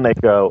person, and they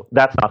go,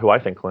 that's not who I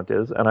think Clint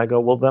is. And I go,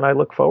 well, then I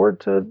look forward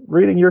to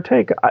reading your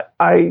take.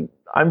 I'm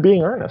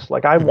being earnest.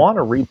 Like, I want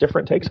to read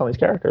different takes on these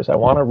characters. I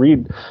want to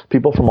read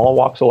people from all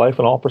walks of life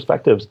and all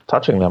perspectives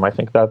touching them. I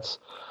think that's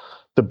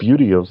the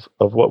beauty of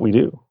what we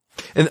do.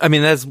 And I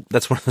mean,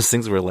 that's one of those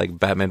things where like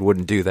Batman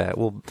wouldn't do that.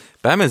 Well,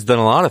 Batman's done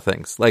a lot of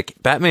things. Like,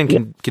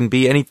 Batman can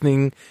be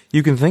anything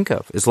you can think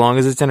of, as long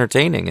as it's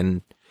entertaining.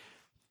 And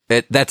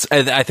I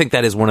think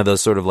that is one of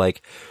those sort of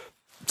like,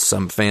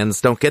 some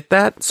fans don't get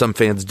that, some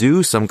fans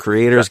do, some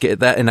creators get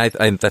that, and I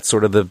that's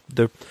sort of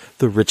the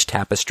rich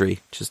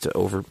tapestry, just to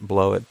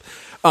overblow it.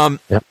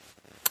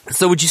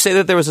 So would you say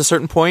that there was a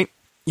certain point,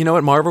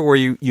 at Marvel where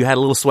you had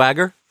a little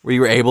swagger, where you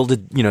were able to,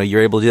 do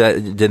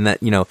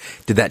that?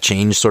 Did that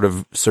change sort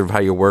of how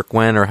your work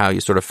went, or how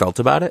you sort of felt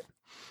about it?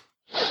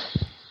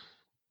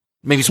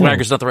 Maybe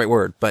swagger's not the right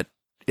word, but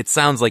it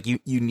sounds like you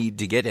need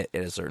to get it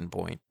at a certain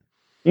point.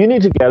 You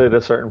need to get it at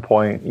a certain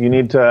point. You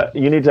need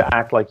to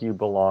act like you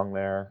belong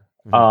there.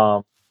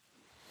 Mm-hmm.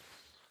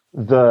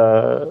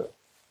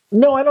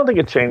 No, I don't think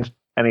it changed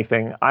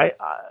anything.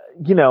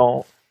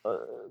 The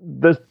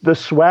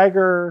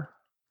swagger.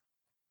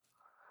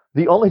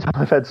 The only time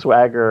I've had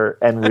swagger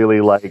and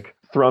really like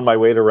thrown my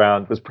weight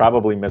around was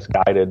probably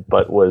misguided,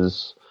 but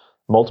was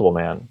Multiple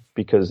Man,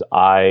 because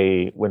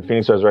when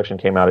Phoenix Resurrection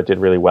came out, it did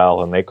really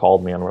well, and they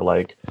called me and were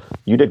like,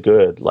 "You did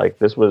good. Like,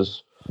 this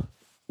was,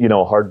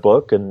 a hard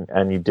book,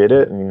 and you did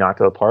it, and you knocked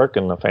it out of the park,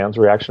 and the fans'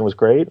 reaction was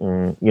great,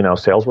 and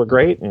sales were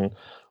great, and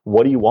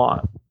what do you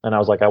want?" And I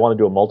was like, "I want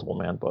to do a Multiple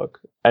Man book,"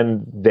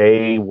 and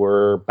they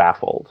were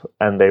baffled,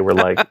 and they were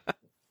like,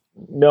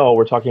 no,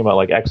 we're talking about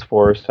like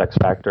X-Force,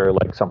 X-Factor,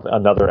 like something,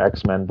 another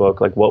X-Men book.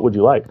 Like, what would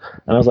you like?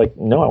 And I was like,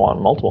 no, I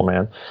want Multiple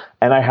Man.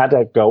 And I had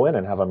to go in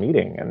and have a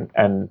meeting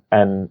and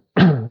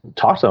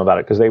talk to them about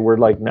it, because they were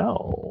like,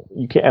 no,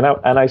 you can't.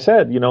 And I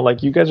said,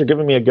 like, you guys are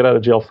giving me a get out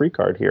of jail free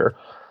card here.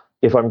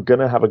 If I'm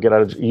gonna have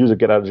use a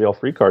get out of jail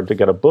free card to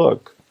get a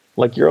book,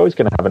 like, you're always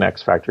gonna have an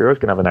X Factor, you're always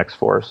gonna have an X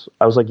Force.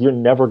 I was like, you're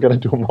never gonna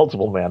do a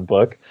Multiple Man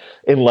book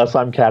unless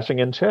I'm cashing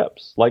in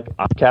chips. Like,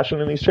 I'm cashing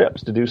in these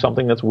chips to do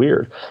something that's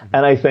weird.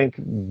 And I think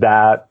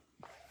that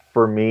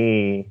for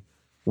me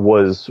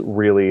was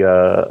really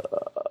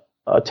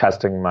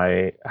testing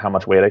how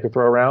much weight I could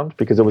throw around,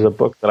 because it was a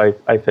book that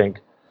I think,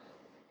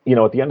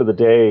 at the end of the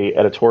day,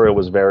 editorial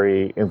was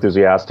very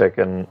enthusiastic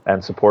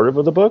and supportive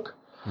of the book.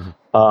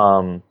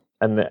 Mm-hmm.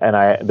 And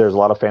there's a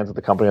lot of fans of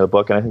the company of the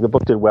book, and I think the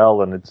book did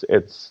well, and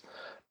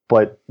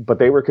but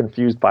they were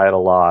confused by it a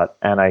lot,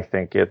 and I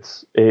think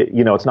it's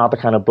not the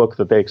kind of book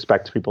that they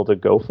expect people to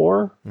go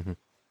for.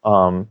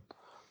 Mm-hmm.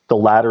 The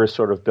ladder is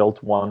sort of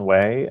built one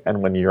way,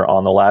 and when you're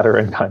on the ladder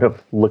and kind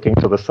of looking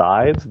to the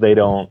sides, they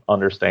don't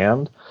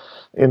understand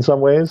in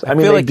some ways. I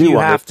mean, feel like you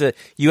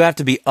have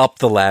to be up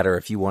the ladder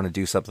if you want to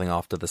do something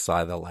off to the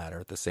side of the ladder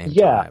at the same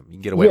time. You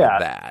can get away with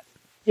that.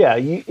 Yeah,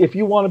 if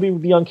you want to be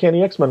the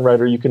Uncanny X-Men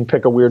writer, you can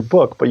pick a weird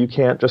book, but you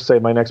can't just say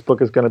my next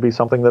book is going to be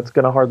something that's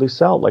going to hardly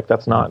sell. Like,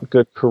 that's not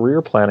good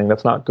career planning.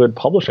 That's not good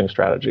publishing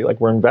strategy. Like,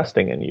 we're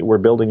investing in you. We're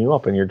building you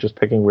up, and you're just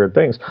picking weird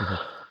things.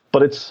 Mm-hmm.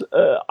 But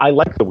I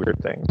like the weird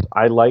things.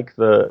 I like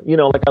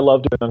I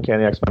love doing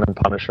Uncanny X-Men and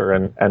Punisher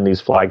and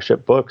these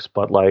flagship books,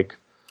 but like,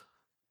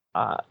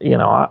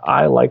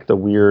 I like the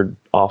weird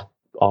off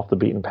the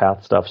beaten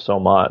path stuff so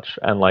much,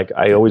 and like,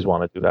 I always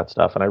want to do that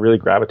stuff, and I really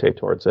gravitate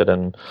towards it.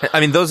 And I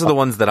mean, those are the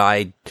ones that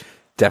I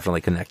definitely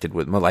connected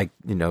with. Like,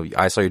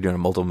 I saw you doing a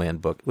Multiple Man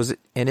book. Was it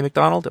Andy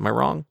McDonald? Am I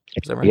wrong?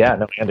 Is that right? Yeah,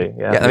 no, Andy.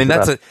 Yeah, I mean,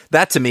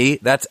 that to me,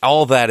 that's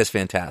all that is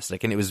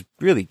fantastic, and it was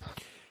really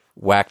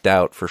whacked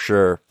out for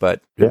sure,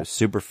 but it was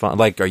super fun.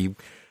 Like,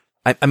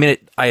 I mean,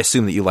 I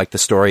assume that you like the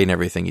story and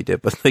everything you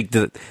did, but like,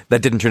 that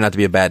didn't turn out to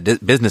be a bad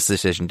business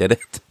decision, did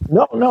it?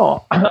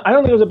 No. I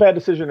don't think it was a bad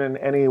decision in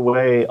any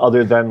way,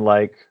 other than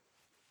like,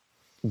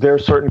 there are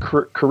certain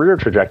career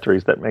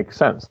trajectories that make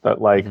sense.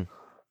 That like, mm-hmm.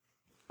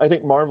 I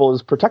think Marvel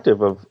is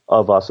protective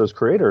of us as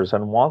creators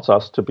and wants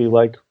us to be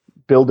like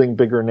building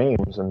bigger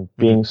names and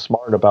being mm-hmm.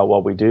 smart about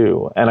what we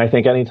do. And I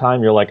think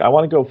anytime you're like, I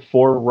want to go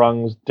 4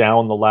 rungs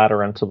down the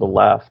ladder and to the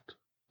left,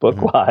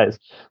 book-wise,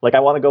 mm-hmm. like, I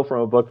want to go from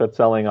a book that's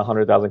selling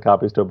 100,000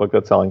 copies to a book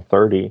that's selling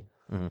 30.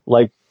 Mm-hmm.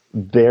 Like,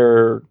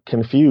 they're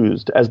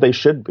confused, as they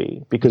should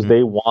be, because mm-hmm.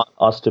 they want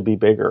us to be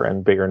bigger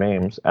and bigger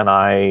names. And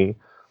I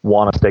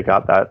want to stake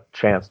out that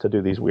chance to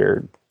do these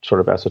weird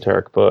sort of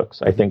esoteric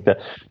books. I think that,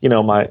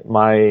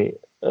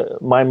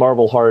 my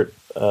Marvel heart,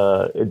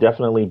 it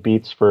definitely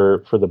beats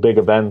for the big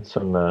events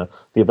and the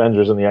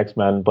Avengers and the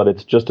X-Men, but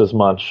it's just as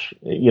much,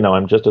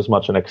 I'm just as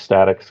much an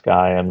ecstatics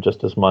guy. I'm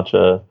just as much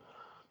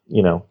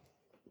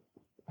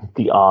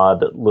the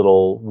odd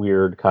little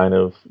weird kind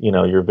of,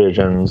 your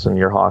Visions and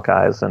your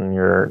Hawkeyes and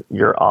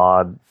your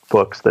odd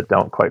books that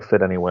don't quite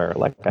fit anywhere.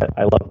 Like,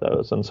 I love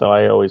those. And so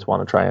I always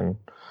want to try and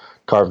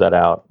carve that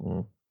out.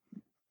 And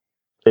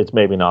it's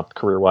maybe not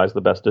career-wise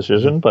the best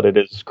decision, but it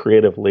is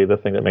creatively the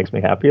thing that makes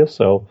me happiest.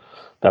 So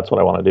that's what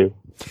I want to do.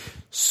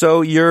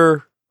 So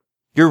you're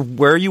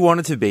where you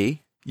wanted to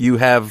be. You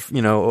have,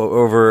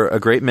 over a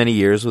great many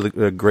years with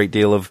a great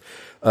deal of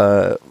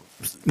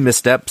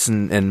missteps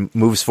and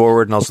moves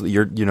forward, and also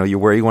you're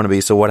where you want to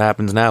be. So what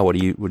happens now? What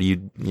do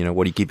you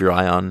keep your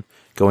eye on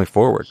going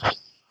forward?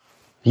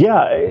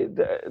 Yeah,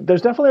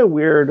 there's definitely a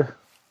weird.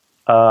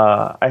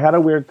 I had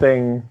a weird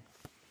thing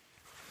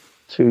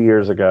 2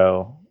 years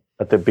ago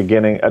at the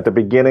beginning of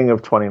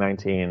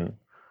 2019,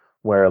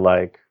 where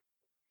like,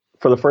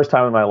 for the first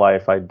time in my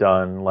life, I'd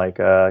done like,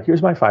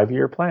 here's my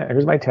 5-year plan.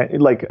 Here's my 10.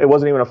 Like, it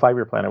wasn't even a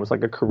 5-year plan. It was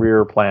like a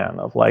career plan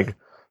of like,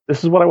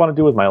 this is what I want to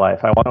do with my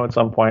life. I want to at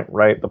some point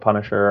write The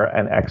Punisher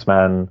and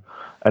X-Men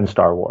and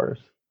Star Wars.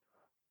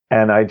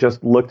 And I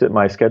just looked at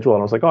my schedule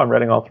and I was like, oh, I'm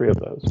writing all 3 of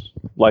those.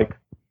 Like,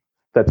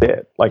 that's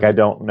it. Like, I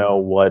don't know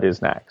what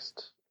is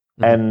next.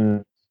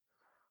 Mm-hmm.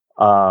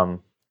 And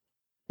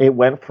it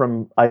went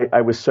from,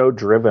 I was so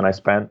driven. I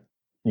spent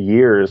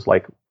years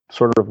like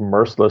sort of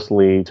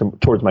mercilessly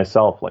towards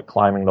myself, like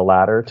climbing the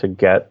ladder to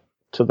get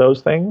to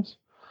those things.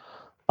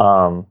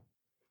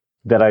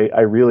 That I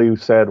really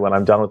said, when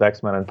I'm done with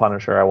X-Men and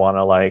Punisher, I want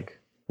to like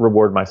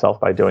reward myself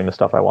by doing the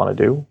stuff I want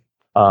to do.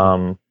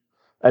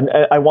 And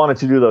I wanted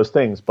to do those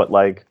things, but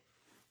like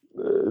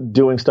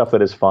doing stuff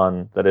that is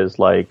fun, that is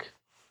like,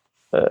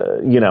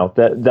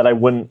 that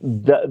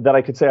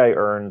I could say I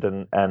earned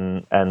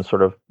and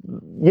sort of,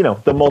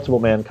 the Multiple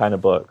Man kind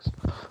of books.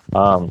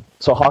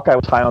 So Hawkeye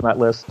was high on that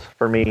list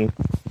for me.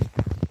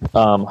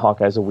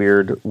 Hawkeye's a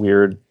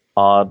weird,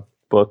 odd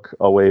book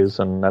always,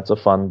 and that's a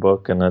fun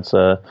book, and that's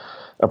a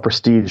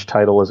prestige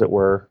title, as it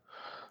were.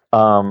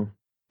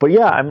 But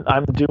yeah,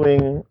 I'm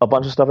doing a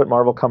bunch of stuff at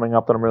Marvel coming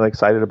up that I'm really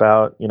excited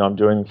about. I'm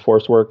doing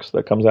Force Works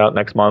that comes out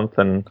next month,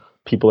 and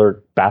people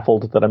are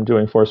baffled that I'm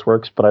doing Force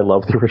Works, but I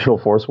love the original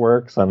Force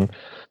Works. And,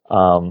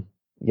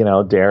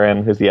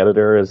 Darren, who's the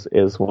editor,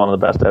 is one of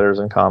the best editors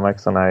in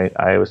comics. And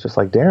I was just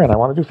like, Darren, I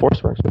want to do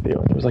Force Works with you.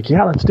 And he was like,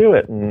 yeah, let's do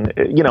it. And,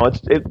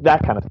 it's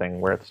that kind of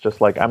thing where it's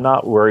just like, I'm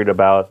not worried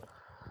about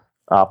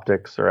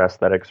optics or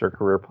aesthetics or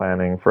career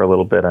planning for a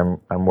little bit.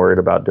 I'm worried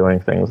about doing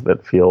things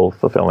that feel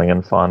fulfilling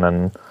and fun,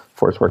 and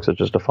Force Works is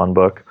just a fun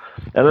book.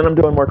 And then I'm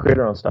doing more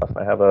creator-owned stuff.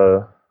 I have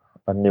a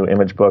new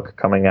image book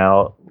coming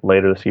out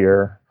later this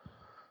year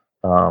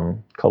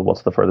called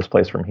What's the Furthest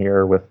Place from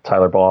Here, with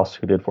Tyler Boss,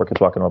 who did Four Kids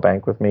Walk Into a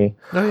Bank with me.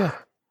 Oh, yeah.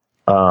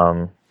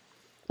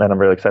 And I'm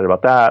really excited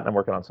about that. I'm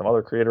working on some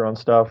other creator-owned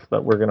stuff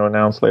that we're going to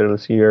announce later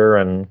this year.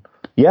 And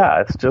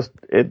yeah, it's just,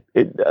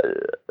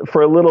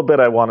 for a little bit,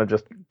 I want to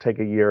just take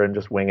a year and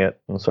just wing it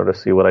and sort of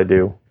see what I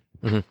do.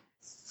 Mm-hmm.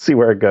 See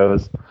where it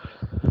goes.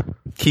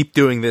 Keep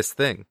doing this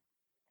thing.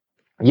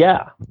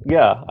 Yeah.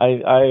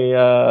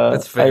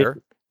 That's fair.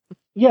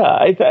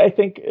 I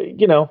think,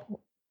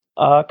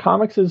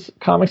 comics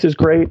is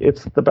great.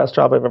 It's the best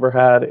job I've ever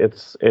had.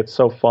 It's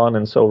so fun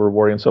and so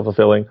rewarding and so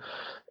fulfilling.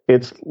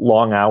 It's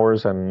long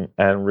hours and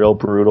real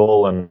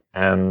brutal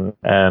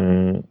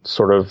and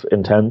sort of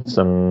intense.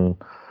 And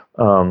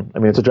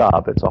it's a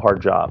job. It's a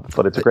hard job,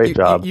 but it's a great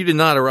job. You did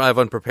not arrive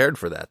unprepared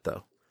for that,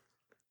 though.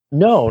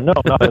 No,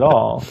 not at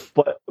all.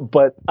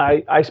 But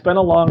I spent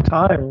a long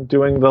time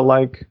doing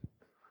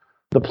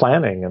the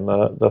planning and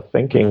the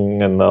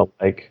thinking and the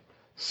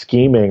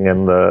scheming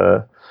and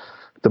the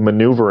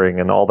maneuvering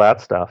and all that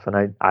stuff.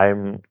 And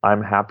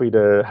I'm happy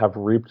to have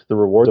reaped the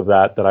rewards of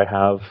that I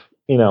have,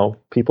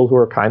 people who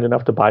are kind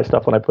enough to buy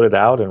stuff when I put it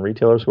out, and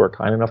retailers who are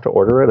kind enough to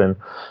order it, and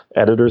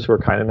editors who are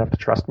kind enough to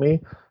trust me.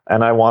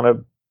 And I want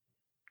to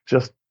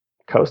just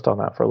coast on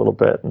that for a little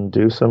bit and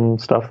do some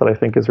stuff that I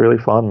think is really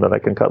fun that I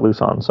can cut loose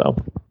on. So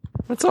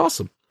that's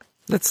awesome.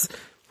 That's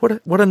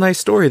what a nice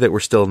story that we're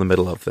still in the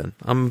middle of then.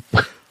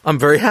 I'm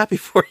very happy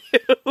for you.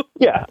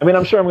 Yeah.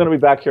 I'm sure I'm going to be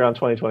back here on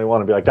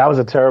 2021 and be like, that was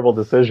a terrible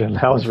decision.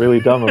 That was really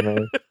dumb of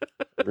me.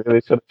 I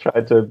really should have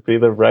tried to be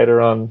the writer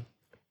on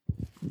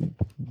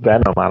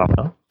Venom. I don't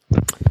know.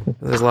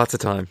 There's lots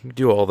of time.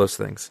 Do all those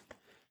things.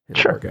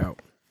 It'll sure. Work out.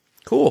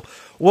 Cool.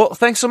 Well,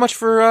 thanks so much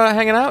for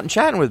hanging out and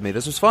chatting with me.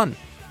 This was fun.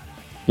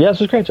 Yeah,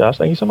 this was great, Josh.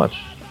 Thank you so much.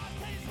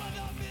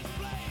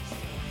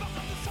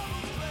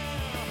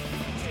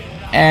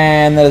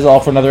 And that is all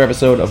for another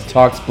episode of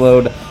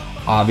Talksplode.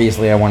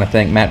 Obviously, I want to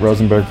thank Matt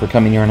Rosenberg for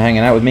coming here and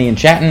hanging out with me and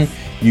chatting.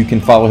 You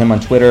can follow him on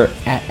Twitter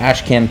at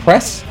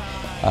AshcanPress.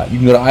 You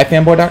can go to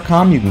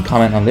ifanboy.com. You can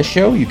comment on this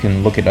show. You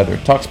can look at other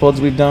Talksplodes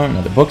we've done,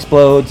 other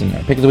Booksplodes, and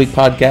our Pick of the Week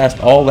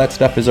podcast. All that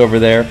stuff is over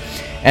there.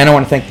 And I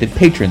want to thank the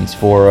patrons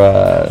for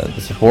the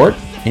support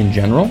in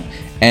general,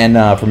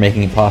 and for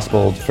making it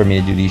possible for me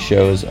to do these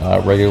shows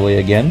regularly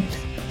again.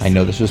 I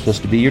know this was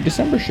supposed to be your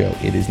December show.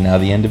 It is now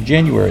the end of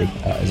January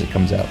as it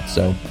comes out.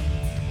 So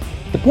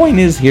the point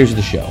is, here's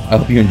the show. I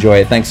hope you enjoy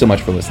it. Thanks so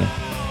much for listening.